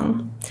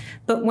along.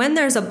 But when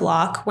there's a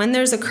block, when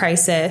there's a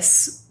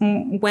crisis,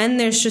 when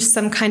there's just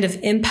some kind of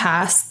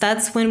impasse,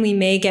 that's when we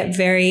may get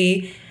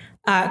very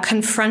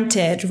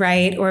confronted,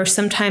 right? Or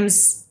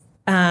sometimes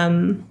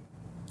the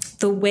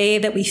way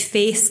that we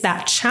face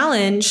that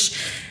challenge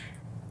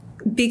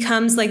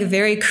becomes like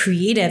very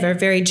creative or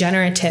very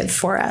generative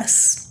for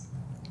us.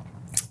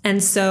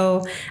 And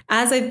so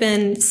as I've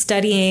been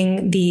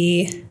studying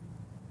the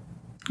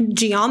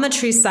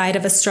geometry side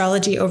of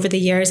astrology over the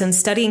years and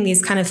studying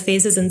these kind of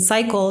phases and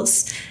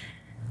cycles,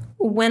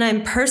 when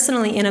I'm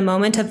personally in a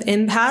moment of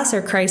impasse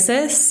or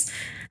crisis,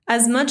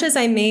 as much as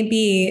I may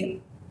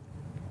be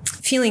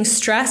feeling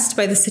stressed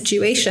by the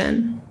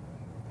situation,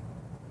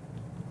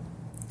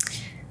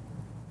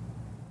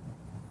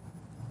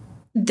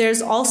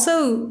 there's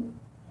also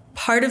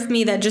part of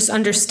me that just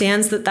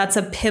understands that that's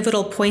a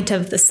pivotal point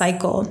of the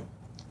cycle,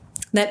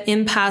 that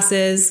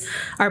impasses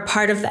are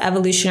part of the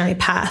evolutionary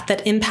path,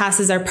 that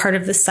impasses are part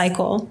of the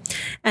cycle,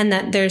 and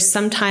that there's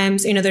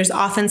sometimes, there's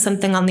often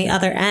something on the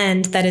other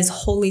end that is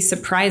wholly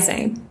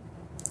surprising.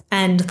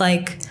 And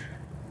like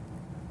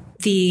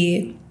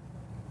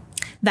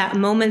that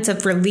moment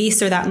of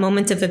release or that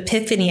moment of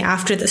epiphany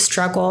after the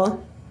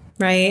struggle,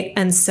 right?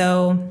 And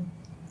so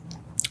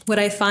what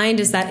I find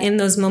is that in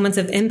those moments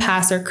of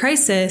impasse or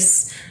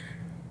crisis,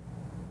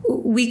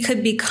 we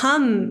could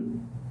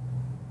become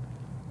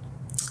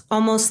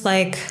almost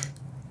like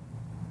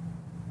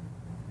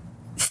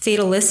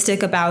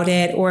fatalistic about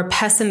it or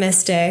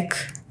pessimistic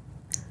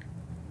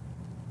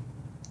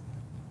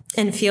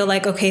and feel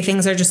like, okay,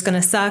 things are just going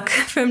to suck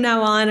from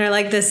now on, or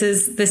like this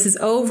is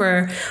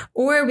over.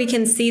 Or we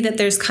can see that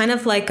there's kind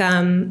of like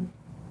a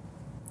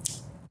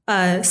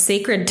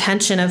sacred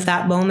tension of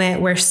that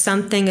moment where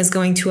something is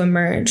going to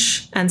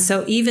emerge. And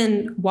so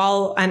even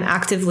while I'm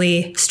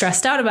actively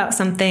stressed out about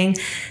something,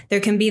 there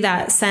can be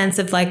that sense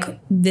of like,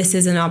 this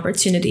is an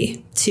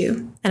opportunity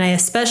too. And I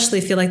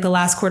especially feel like the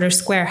last quarter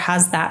square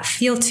has that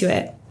feel to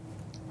it.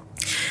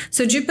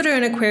 So Jupiter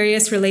in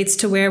Aquarius relates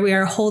to where we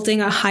are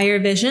holding a higher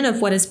vision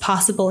of what is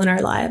possible in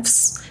our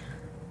lives,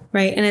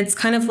 right? And it's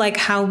kind of like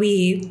how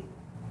we're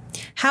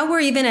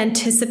even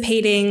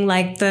anticipating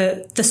like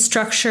the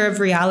structure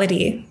of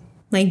reality.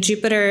 Like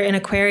Jupiter in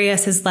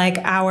Aquarius is like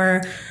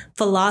our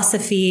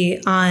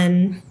philosophy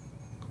on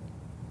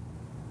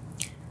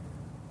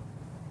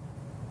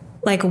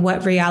like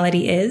what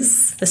reality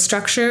is, the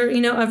structure,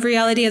 of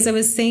reality, as I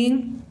was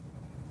saying.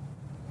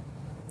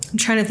 I'm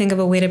trying to think of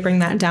a way to bring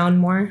that down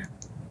more.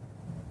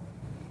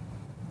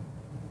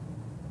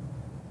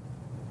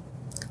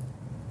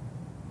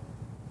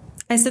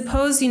 I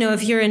suppose,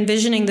 if you're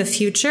envisioning the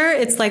future,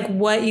 it's like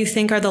what you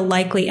think are the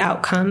likely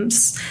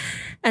outcomes.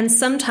 And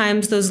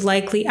sometimes those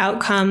likely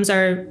outcomes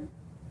are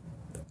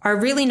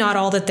really not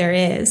all that there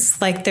is.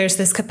 Like there's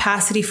this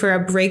capacity for a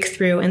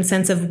breakthrough and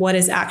sense of what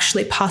is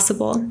actually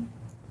possible.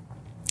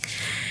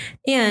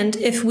 And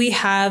if we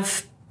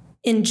have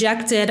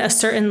injected a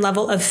certain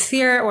level of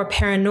fear or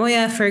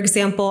paranoia, for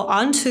example,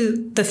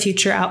 onto the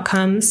future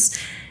outcomes,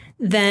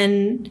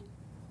 then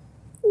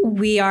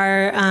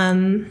we're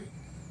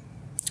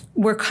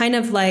kind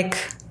of like,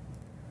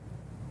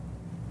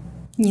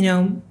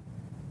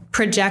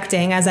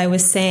 projecting, as I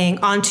was saying,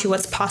 onto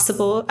what's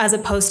possible, as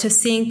opposed to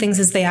seeing things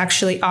as they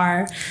actually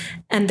are.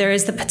 And there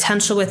is the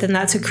potential within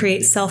that to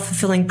create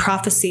self-fulfilling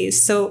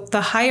prophecies. So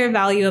the higher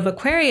value of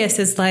Aquarius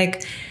is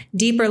like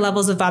deeper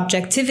levels of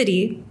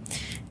objectivity.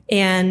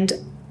 And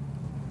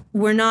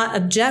we're not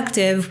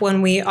objective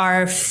when we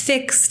are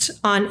fixed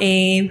on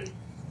a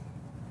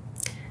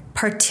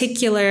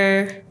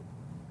particular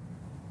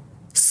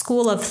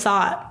school of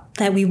thought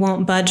that we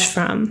won't budge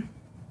from.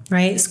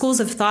 Right? Schools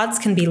of thoughts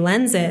can be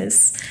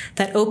lenses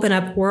that open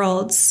up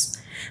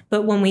worlds.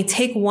 But when we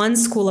take one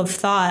school of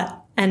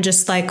thought and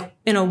just like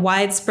in a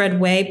widespread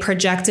way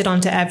project it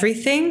onto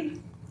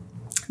everything,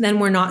 then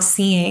we're not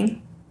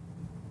seeing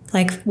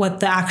like what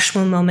the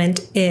actual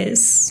moment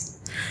is.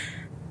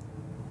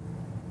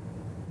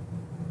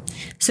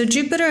 So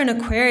Jupiter in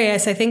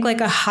Aquarius, I think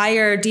like a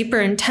higher, deeper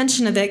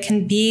intention of it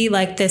can be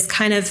like this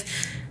kind of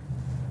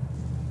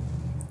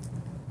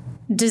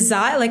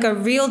desire, like a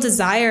real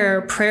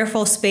desire,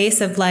 prayerful space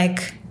of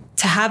like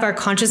to have our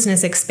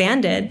consciousness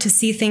expanded, to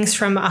see things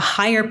from a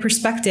higher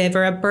perspective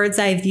or a bird's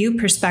eye view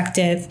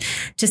perspective,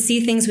 to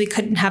see things we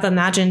couldn't have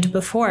imagined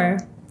before.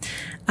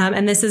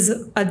 And this is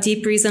a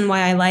deep reason why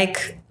I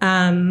like,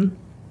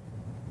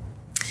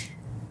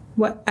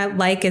 what I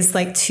like is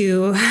like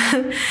too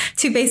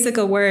basic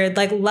a word,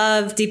 like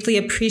love, deeply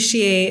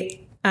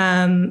appreciate,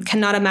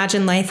 cannot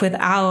imagine life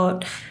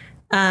without,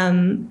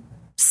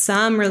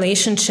 some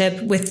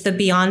relationship with the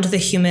beyond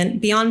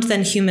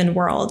than human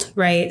world,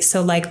 right?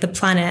 So like the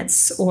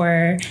planets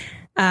or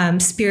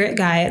spirit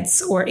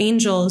guides or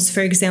angels, for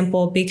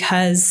example,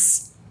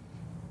 because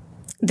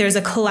there's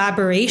a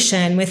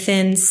collaboration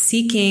within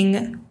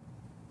seeking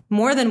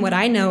more than what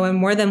I know and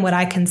more than what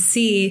I can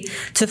see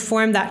to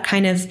form that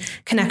kind of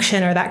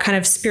connection or that kind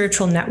of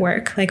spiritual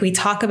network. Like we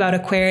talk about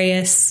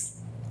Aquarius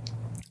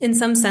in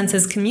some sense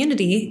as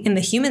community in the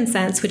human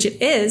sense, which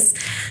it is,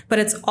 but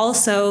it's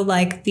also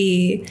like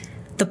the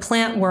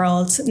plant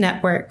world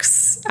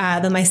networks,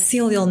 the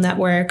mycelial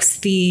networks,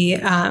 the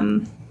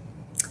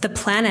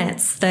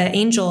planets, the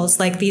angels,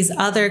 like these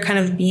other kind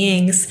of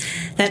beings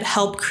that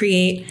help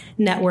create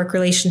network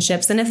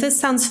relationships. And if this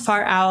sounds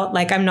far out,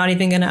 like I'm not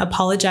even going to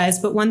apologize.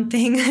 But one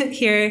thing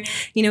here,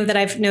 that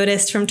I've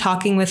noticed from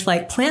talking with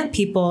like plant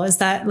people is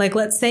that like,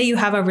 let's say you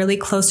have a really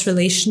close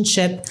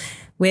relationship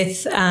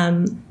with,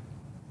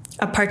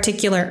 a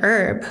particular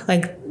herb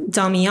like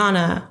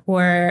Damiana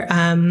or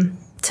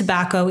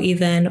tobacco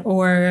even,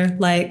 or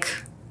like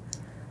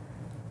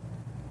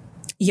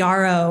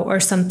yarrow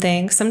or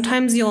something.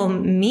 Sometimes you'll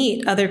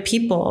meet other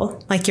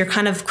people, like you're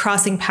kind of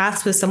crossing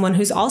paths with someone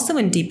who's also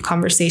in deep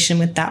conversation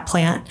with that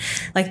plant.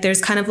 Like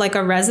there's kind of like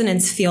a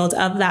resonance field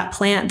of that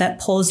plant that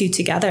pulls you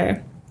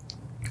together.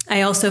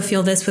 I also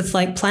feel this with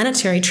like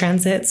planetary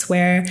transits,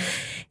 where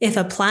if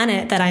a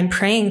planet that I'm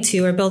praying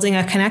to or building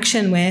a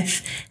connection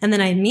with, and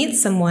then I meet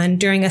someone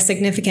during a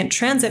significant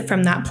transit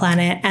from that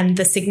planet and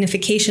the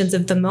significations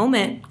of the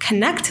moment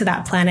connect to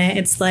that planet,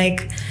 it's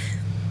like,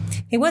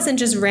 it wasn't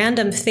just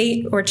random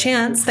fate or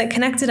chance that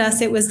connected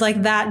us. It was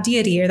like that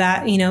deity or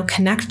that,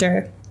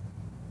 connector.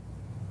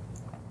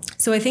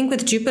 So I think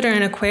with Jupiter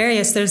and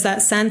Aquarius, there's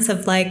that sense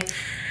of like,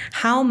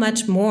 how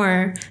much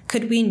more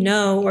could we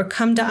know or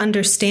come to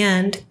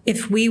understand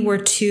if we were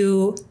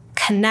to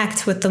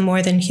connect with the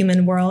more than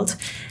human world?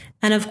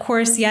 And of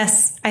course,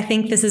 yes, I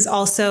think this is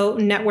also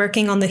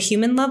networking on the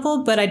human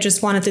level, but I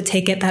just wanted to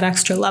take it that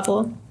extra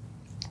level.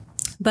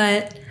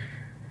 But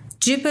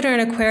Jupiter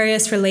in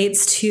Aquarius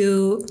relates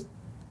to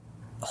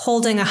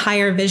holding a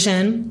higher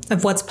vision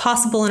of what's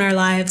possible in our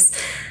lives,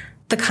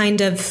 the kind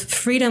of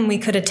freedom we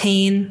could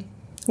attain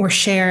or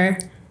share,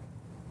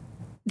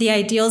 the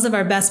ideals of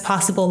our best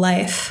possible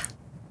life,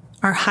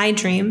 our high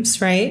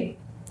dreams, right?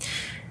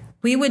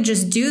 We would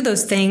just do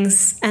those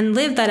things and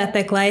live that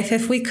epic life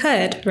if we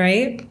could,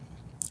 right?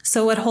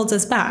 So what holds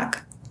us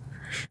back?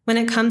 When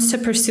it comes to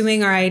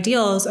pursuing our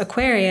ideals,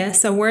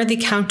 Aquarius, a worthy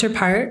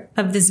counterpart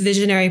of this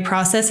visionary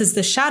process, is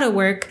the shadow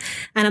work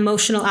and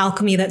emotional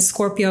alchemy that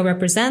Scorpio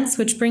represents,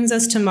 which brings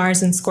us to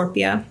Mars in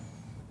Scorpio.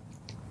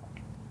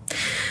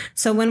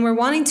 So when we're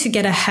wanting to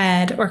get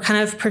ahead or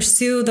kind of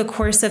pursue the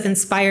course of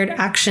inspired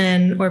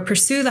action or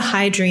pursue the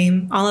high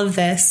dream, all of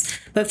this,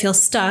 but feel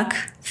stuck,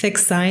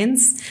 fixed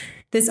signs,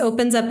 this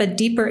opens up a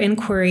deeper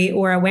inquiry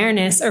or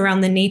awareness around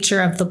the nature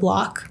of the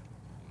block.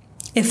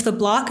 If the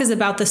block is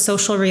about the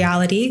social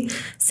reality,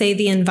 say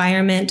the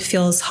environment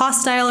feels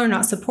hostile or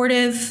not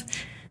supportive,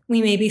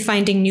 we may be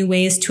finding new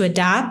ways to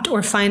adapt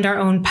or find our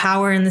own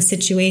power in the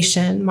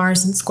situation,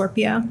 Mars in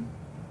Scorpio.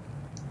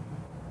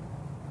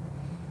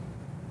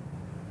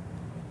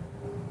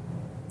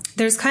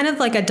 There's kind of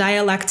like a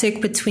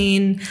dialectic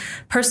between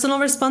personal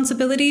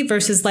responsibility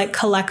versus like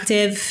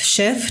collective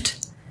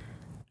shift.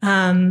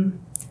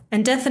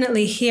 And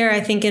definitely here,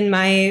 I think in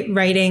my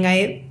writing,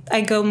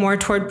 I go more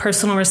toward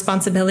personal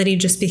responsibility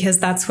just because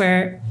that's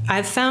where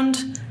I've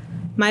found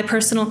my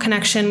personal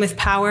connection with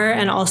power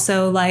and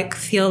also like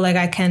feel like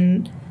I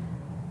can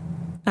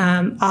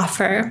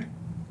offer.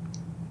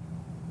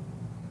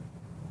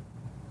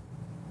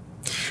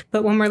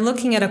 But when we're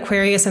looking at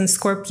Aquarius and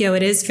Scorpio,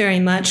 it is very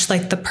much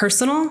like the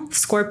personal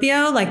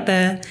Scorpio,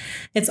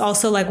 it's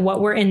also like what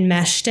we're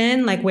enmeshed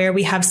in, like where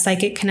we have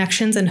psychic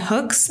connections and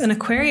hooks. And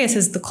Aquarius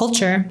is the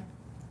culture.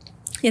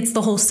 It's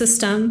the whole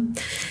system.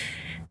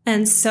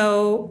 And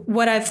so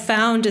what I've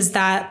found is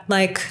that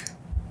like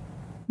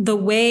the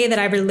way that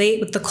I relate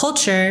with the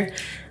culture,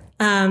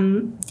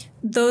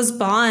 those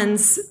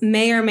bonds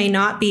may or may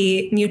not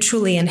be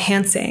mutually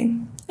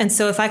enhancing. And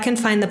so if I can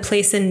find the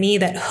place in me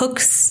that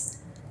hooks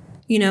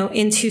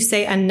into,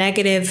 say, a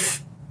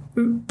negative,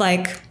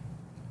 like,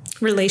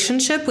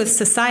 relationship with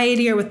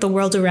society or with the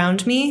world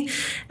around me,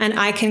 and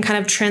I can kind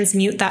of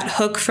transmute that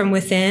hook from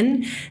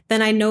within,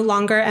 then I no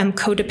longer am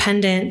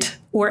codependent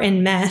or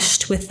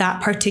enmeshed with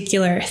that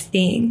particular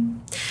thing.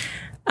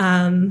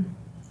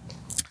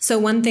 So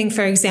one thing,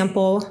 for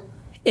example,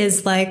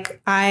 is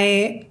like,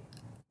 I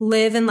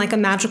live in like a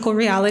magical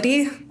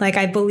reality. Like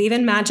I believe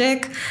in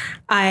magic.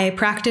 I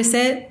practice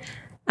it.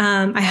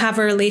 I have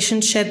a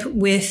relationship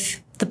with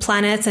the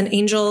planets and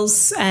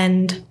angels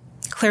and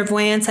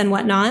clairvoyance and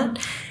whatnot.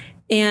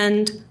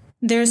 And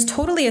there's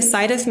totally a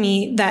side of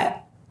me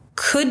that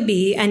could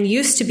be and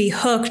used to be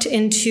hooked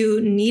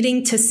into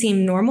needing to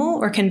seem normal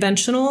or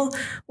conventional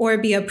or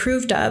be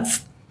approved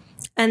of.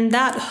 And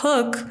that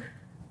hook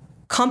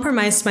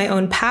compromised my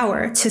own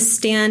power to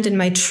stand in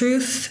my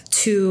truth,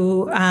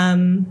 to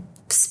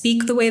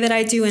speak the way that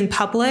I do in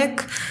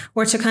public,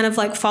 or to kind of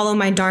like follow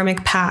my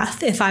dharmic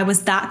path if I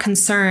was that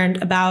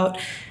concerned about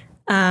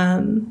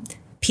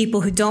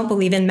people who don't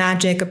believe in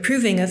magic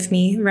approving of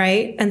me,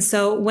 right? And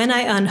so when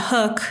I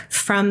unhook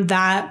from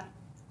that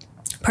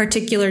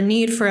particular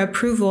need for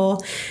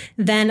approval,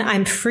 then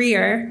I'm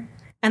freer.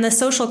 And the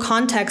social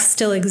context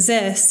still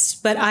exists,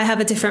 but I have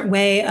a different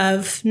way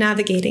of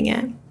navigating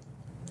it.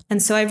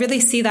 And so I really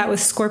see that with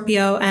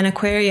Scorpio and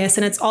Aquarius.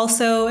 And it's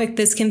also, like,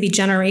 this can be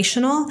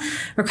generational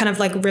or kind of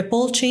like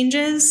ripple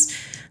changes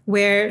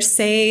where,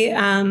 say,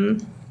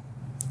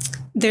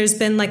 there's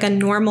been like a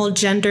normal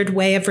gendered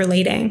way of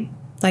relating.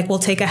 Like we'll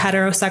take a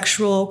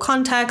heterosexual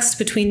context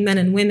between men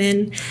and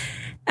women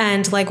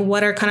and like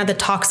what are kind of the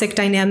toxic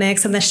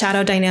dynamics and the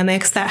shadow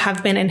dynamics that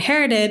have been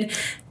inherited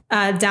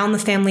down the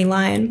family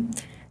line.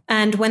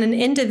 And when an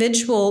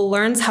individual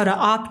learns how to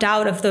opt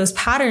out of those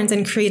patterns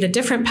and create a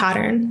different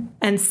pattern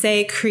and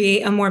say,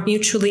 create a more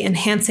mutually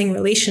enhancing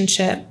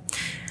relationship,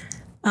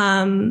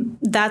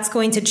 that's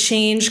going to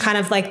change kind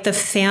of like the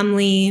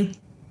family,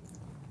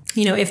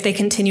 if they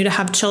continue to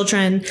have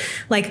children,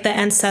 like the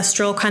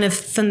ancestral kind of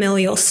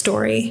familial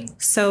story.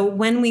 So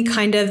when we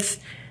kind of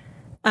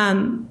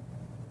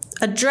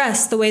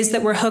address the ways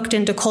that we're hooked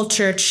into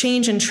culture,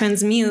 change and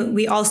transmute,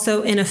 we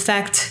also, in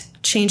effect,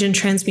 change and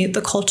transmute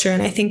the culture.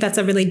 And I think that's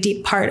a really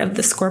deep part of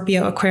the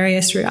Scorpio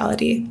Aquarius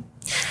reality.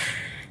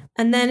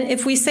 And then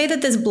if we say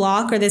that this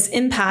block or this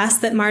impasse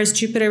that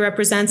Mars-Jupiter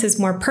represents is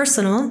more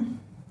personal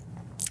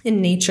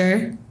in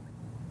nature,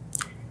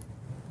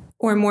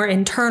 or more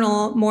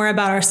internal, more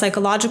about our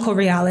psychological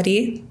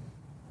reality,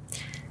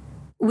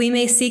 we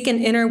may seek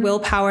an inner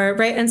willpower,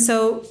 right? And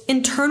so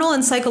internal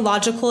and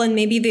psychological, and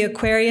maybe the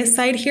Aquarius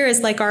side here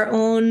is like our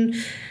own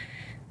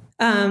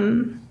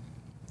kind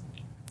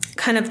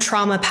of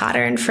trauma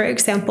pattern, for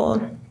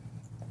example.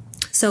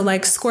 So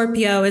like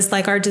Scorpio is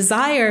like our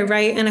desire,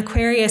 right? And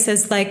Aquarius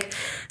is like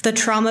the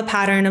trauma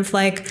pattern of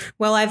like,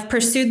 well, I've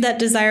pursued that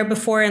desire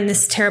before and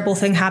this terrible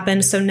thing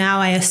happened. So now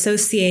I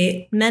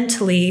associate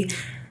mentally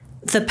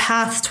the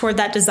path toward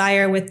that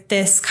desire with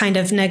this kind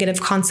of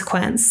negative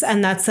consequence.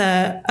 And that's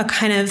a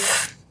kind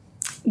of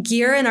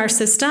gear in our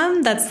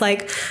system that's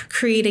like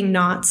creating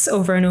knots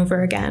over and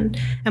over again.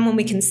 And when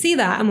we can see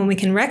that, and when we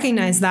can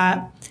recognize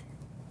that,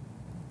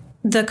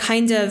 the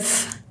kind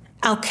of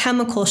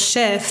alchemical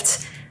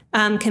shift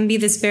can be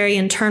this very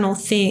internal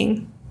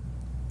thing.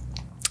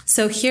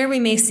 So here we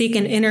may seek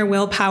an inner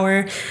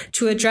willpower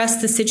to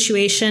address the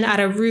situation at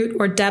a root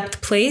or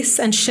depth place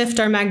and shift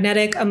our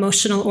magnetic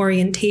emotional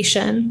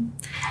orientation.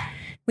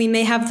 We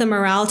may have the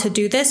morale to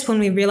do this when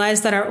we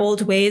realize that our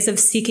old ways of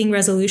seeking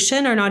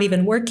resolution are not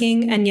even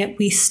working, and yet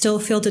we still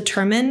feel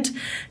determined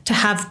to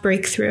have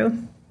breakthrough.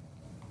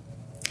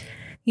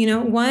 You know,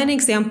 one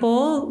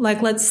example,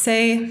 like let's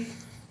say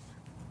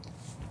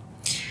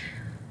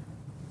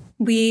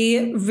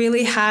we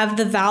really have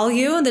the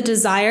value, the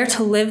desire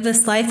to live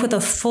this life with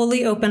a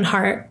fully open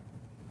heart,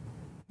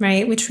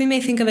 right? Which we may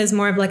think of as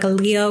more of like a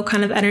Leo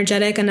kind of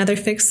energetic, another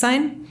fixed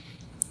sign.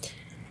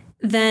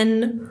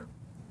 Then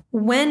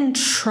when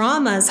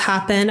traumas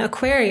happen,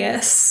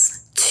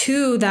 Aquarius,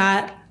 to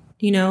that,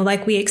 you know,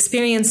 like we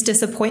experience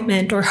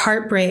disappointment or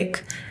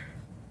heartbreak,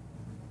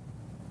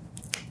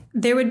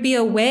 there would be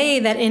a way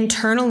that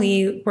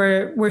internally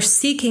we're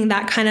seeking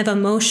that kind of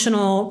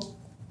emotional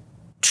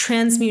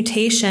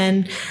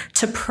transmutation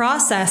to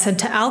process and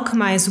to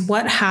alchemize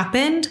what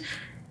happened,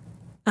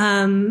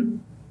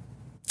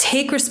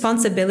 take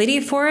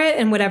responsibility for it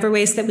in whatever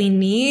ways that we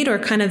need, or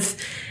kind of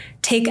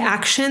take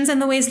actions in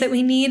the ways that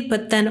we need,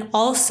 but then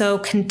also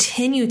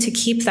continue to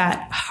keep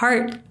that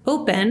heart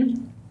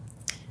open.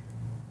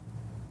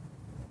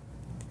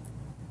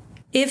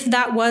 If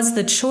that was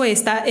the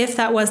choice, that if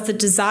that was the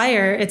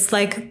desire, it's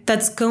like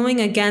that's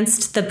going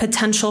against the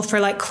potential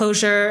for like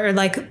closure or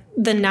like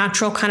the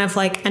natural kind of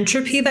like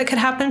entropy that could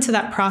happen to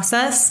that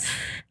process,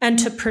 and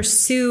to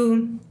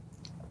pursue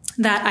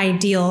that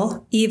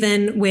ideal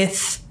even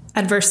with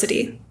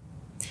adversity.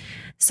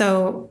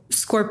 So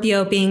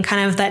Scorpio being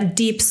kind of that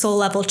deep soul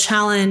level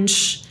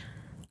challenge,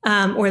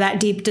 or that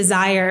deep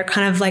desire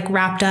kind of like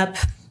wrapped up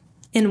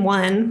in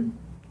one.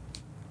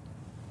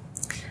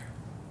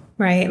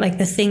 Right? Like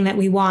the thing that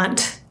we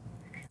want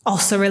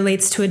also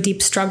relates to a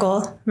deep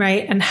struggle,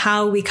 right? And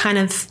how we kind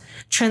of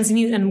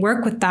transmute and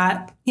work with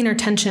that inner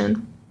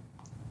tension.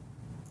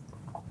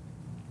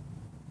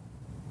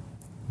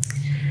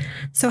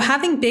 So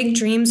having big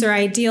dreams or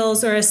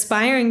ideals, or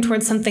aspiring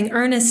towards something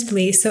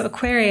earnestly, so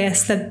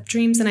Aquarius, the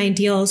dreams and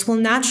ideals, will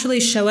naturally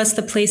show us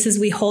the places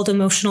we hold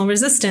emotional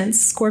resistance,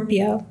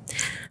 Scorpio.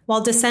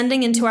 While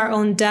descending into our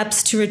own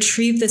depths to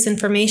retrieve this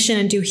information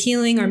and do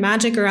healing or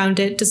magic around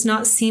it does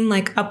not seem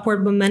like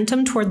upward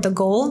momentum toward the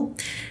goal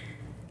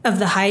of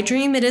the high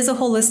dream, it is a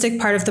holistic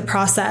part of the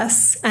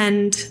process.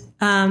 And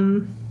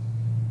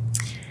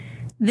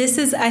this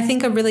is, I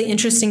think, a really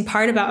interesting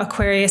part about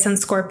Aquarius and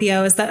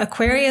Scorpio, is that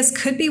Aquarius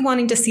could be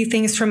wanting to see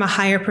things from a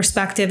higher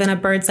perspective and a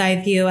bird's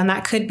eye view. And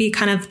that could be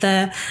kind of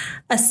the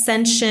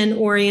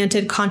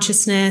ascension-oriented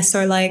consciousness,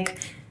 or like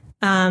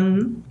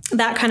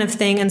that kind of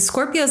thing. And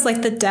Scorpio is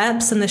like the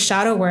depths and the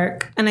shadow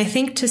work. And I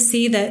think to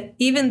see that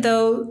even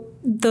though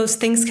those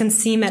things can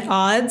seem at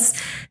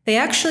odds, they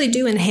actually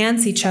do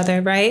enhance each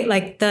other, right?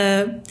 Like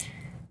the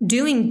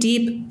doing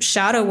deep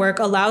shadow work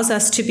allows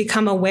us to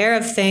become aware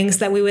of things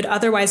that we would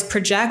otherwise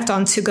project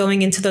onto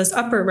going into those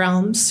upper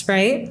realms,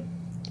 right?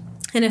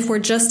 And if we're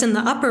just in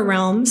the upper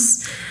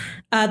realms,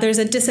 there's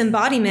a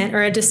disembodiment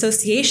or a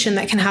dissociation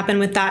that can happen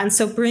with that. And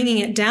so bringing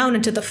it down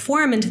into the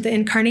form, into the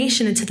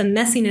incarnation, into the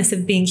messiness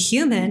of being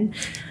human,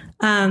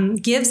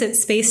 gives it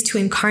space to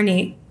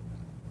incarnate.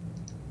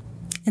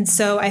 And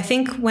so I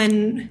think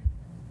when,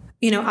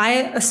 you know, I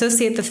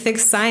associate the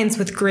fixed signs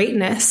with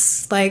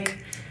greatness,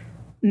 like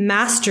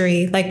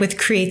mastery, like with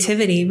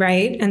creativity,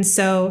 right? And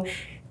so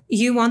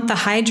you want the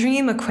high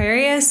dream,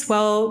 Aquarius?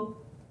 Well,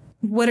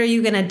 what are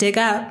you going to dig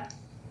up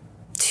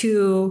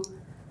to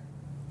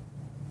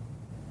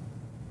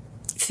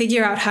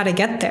figure out how to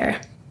get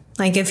there?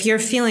 Like if you're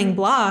feeling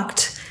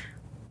blocked,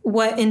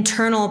 what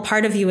internal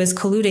part of you is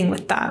colluding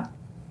with that?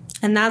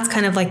 And that's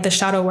kind of like the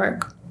shadow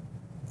work.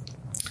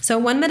 So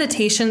one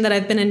meditation that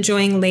I've been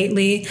enjoying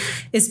lately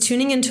is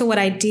tuning into what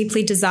I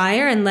deeply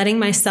desire and letting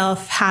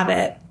myself have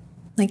it,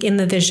 like in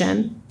the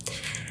vision.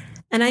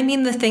 And I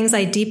mean the things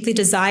I deeply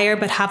desire,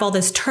 but have all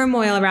this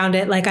turmoil around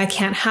it, like I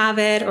can't have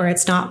it, or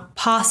it's not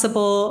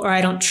possible, or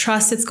I don't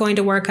trust it's going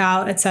to work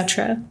out,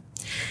 etc.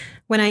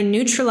 when I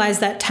neutralize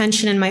that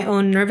tension in my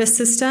own nervous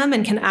system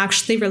and can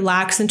actually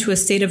relax into a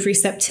state of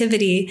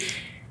receptivity,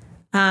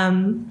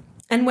 and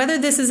whether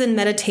this is in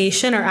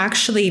meditation or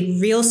actually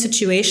real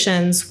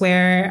situations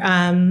where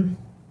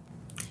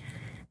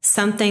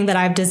something that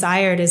I've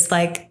desired is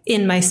like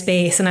in my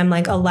space and I'm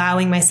like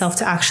allowing myself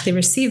to actually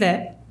receive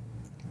it.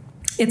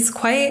 It's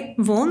quite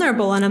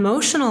vulnerable and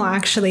emotional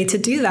actually to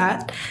do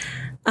that.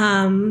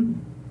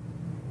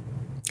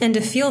 And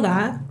to feel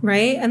that,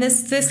 right? And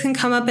this can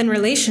come up in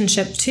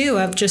relationship too,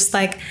 of just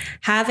like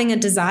having a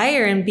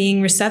desire and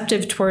being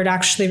receptive toward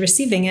actually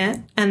receiving it.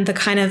 And the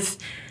kind of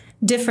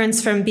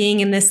difference from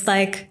being in this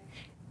like,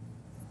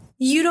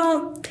 you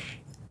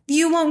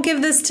won't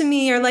give this to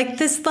me, or like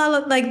this,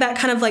 like that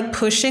kind of like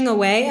pushing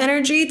away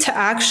energy, to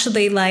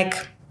actually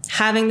like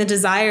having the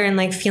desire and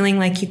like feeling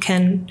like you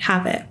can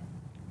have it.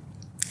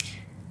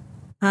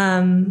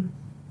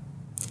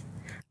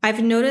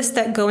 I've noticed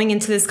that going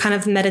into this kind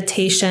of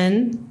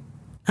meditation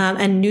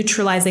and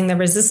neutralizing the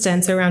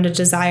resistance around a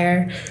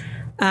desire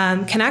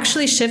can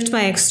actually shift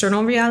my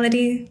external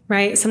reality,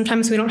 right?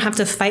 Sometimes we don't have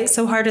to fight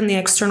so hard in the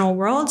external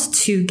world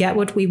to get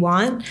what we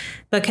want,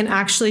 but can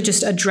actually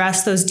just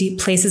address those deep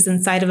places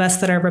inside of us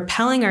that are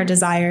repelling our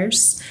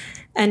desires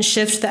and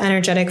shift the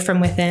energetic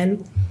from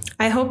within.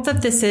 I hope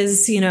that this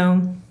is,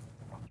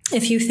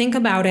 if you think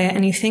about it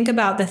and you think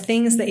about the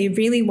things that you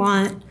really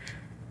want,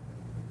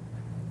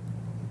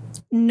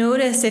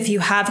 notice if you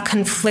have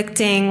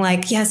conflicting,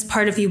 like, yes,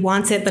 part of you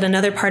wants it, but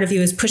another part of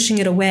you is pushing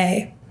it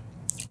away.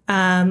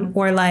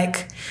 Or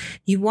like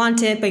you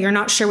want it, but you're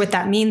not sure what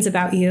that means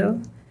about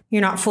you.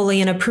 You're not fully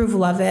in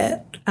approval of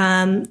it.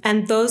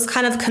 And those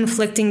kind of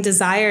conflicting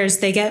desires,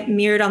 they get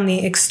mirrored on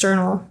the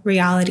external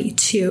reality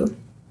too.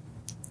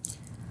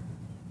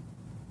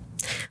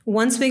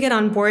 Once we get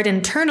on board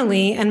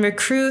internally and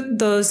recruit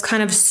those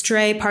kind of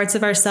stray parts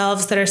of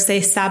ourselves that are,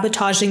 say,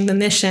 sabotaging the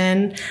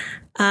mission,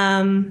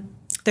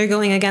 they're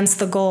going against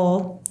the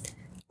goal,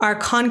 our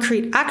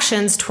concrete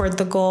actions toward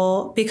the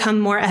goal become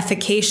more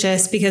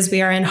efficacious because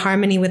we are in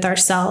harmony with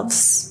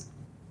ourselves.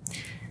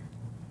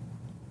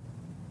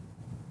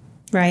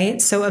 Right?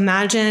 So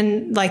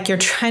imagine like you're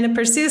trying to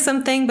pursue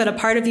something, but a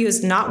part of you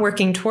is not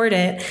working toward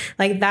it.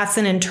 Like that's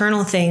an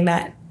internal thing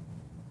that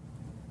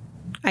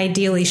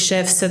ideally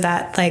shifts so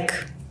that like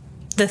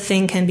the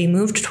thing can be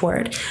moved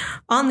toward.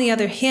 On the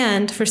other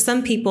hand, for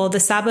some people, the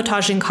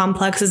sabotaging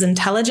complex is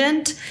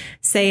intelligent.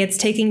 Say it's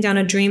taking down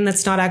a dream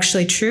that's not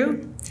actually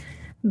true,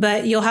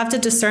 but you'll have to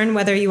discern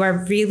whether you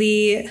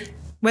really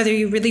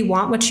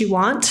want what you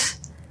want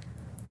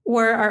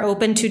or are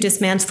open to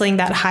dismantling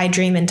that high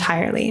dream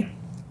entirely.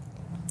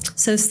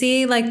 So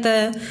see like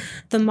the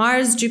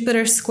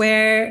Mars-Jupiter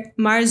square,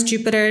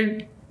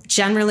 Mars-Jupiter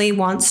generally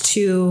wants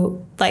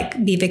to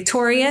like be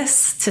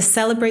victorious, to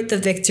celebrate the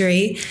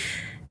victory.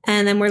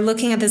 And then we're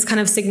looking at this kind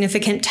of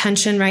significant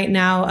tension right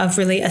now of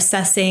really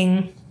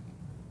assessing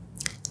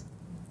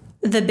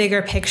the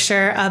bigger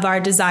picture of our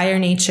desire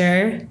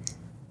nature.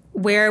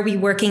 Where are we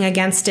working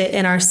against it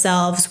in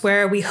ourselves?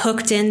 Where are we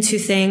hooked into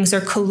things or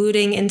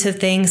colluding into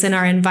things in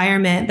our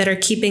environment that are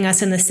keeping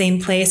us in the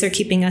same place or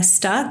keeping us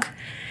stuck?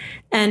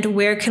 And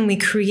where can we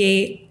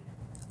create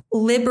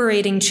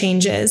liberating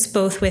changes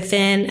both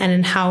within and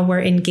in how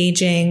we're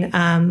engaging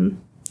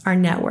our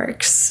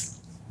networks?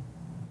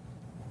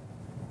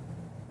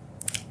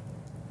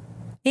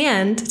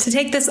 And to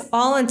take this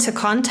all into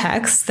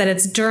context, that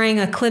it's during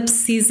eclipse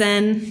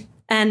season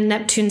and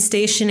Neptune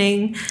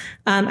stationing,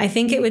 I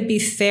think it would be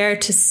fair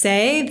to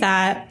say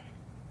that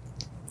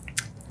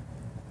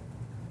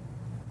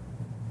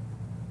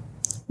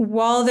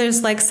while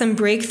there's like some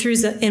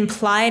breakthroughs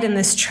implied in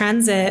this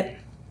transit,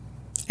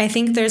 I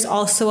think there's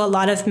also a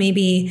lot of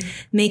maybe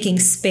making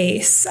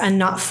space and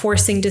not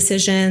forcing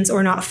decisions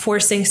or not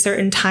forcing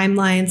certain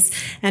timelines,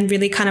 and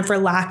really kind of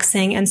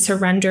relaxing and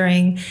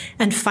surrendering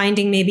and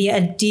finding maybe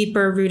a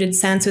deeper rooted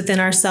sense within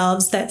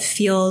ourselves that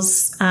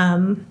feels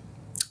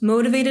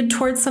motivated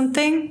towards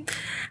something,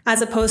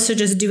 as opposed to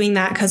just doing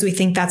that because we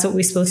think that's what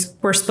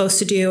we're supposed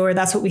to do, or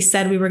that's what we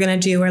said we were going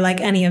to do, or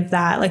like any of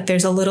that. Like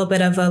there's a little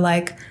bit of a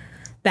like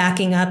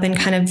backing up and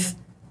kind of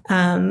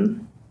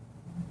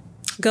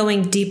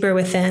going deeper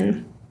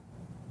within.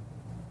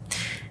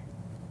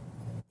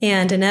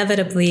 And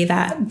inevitably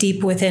that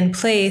deep within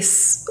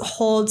place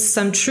holds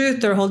some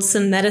truth or holds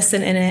some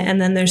medicine in it. And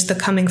then there's the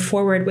coming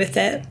forward with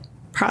it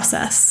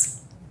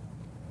process.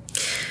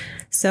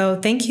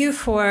 So thank you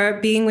for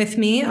being with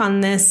me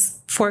on this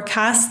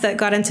forecast that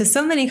got into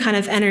so many kind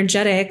of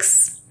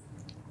energetics.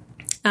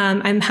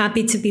 I'm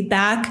happy to be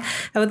back.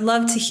 I would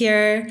love to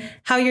hear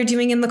how you're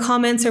doing in the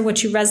comments or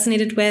what you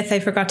resonated with. I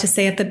forgot to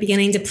say at the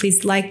beginning to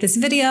please like this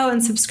video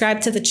and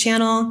subscribe to the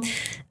channel.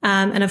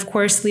 And of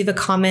course, leave a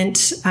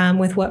comment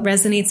with what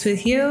resonates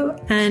with you.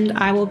 And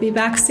I will be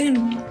back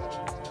soon.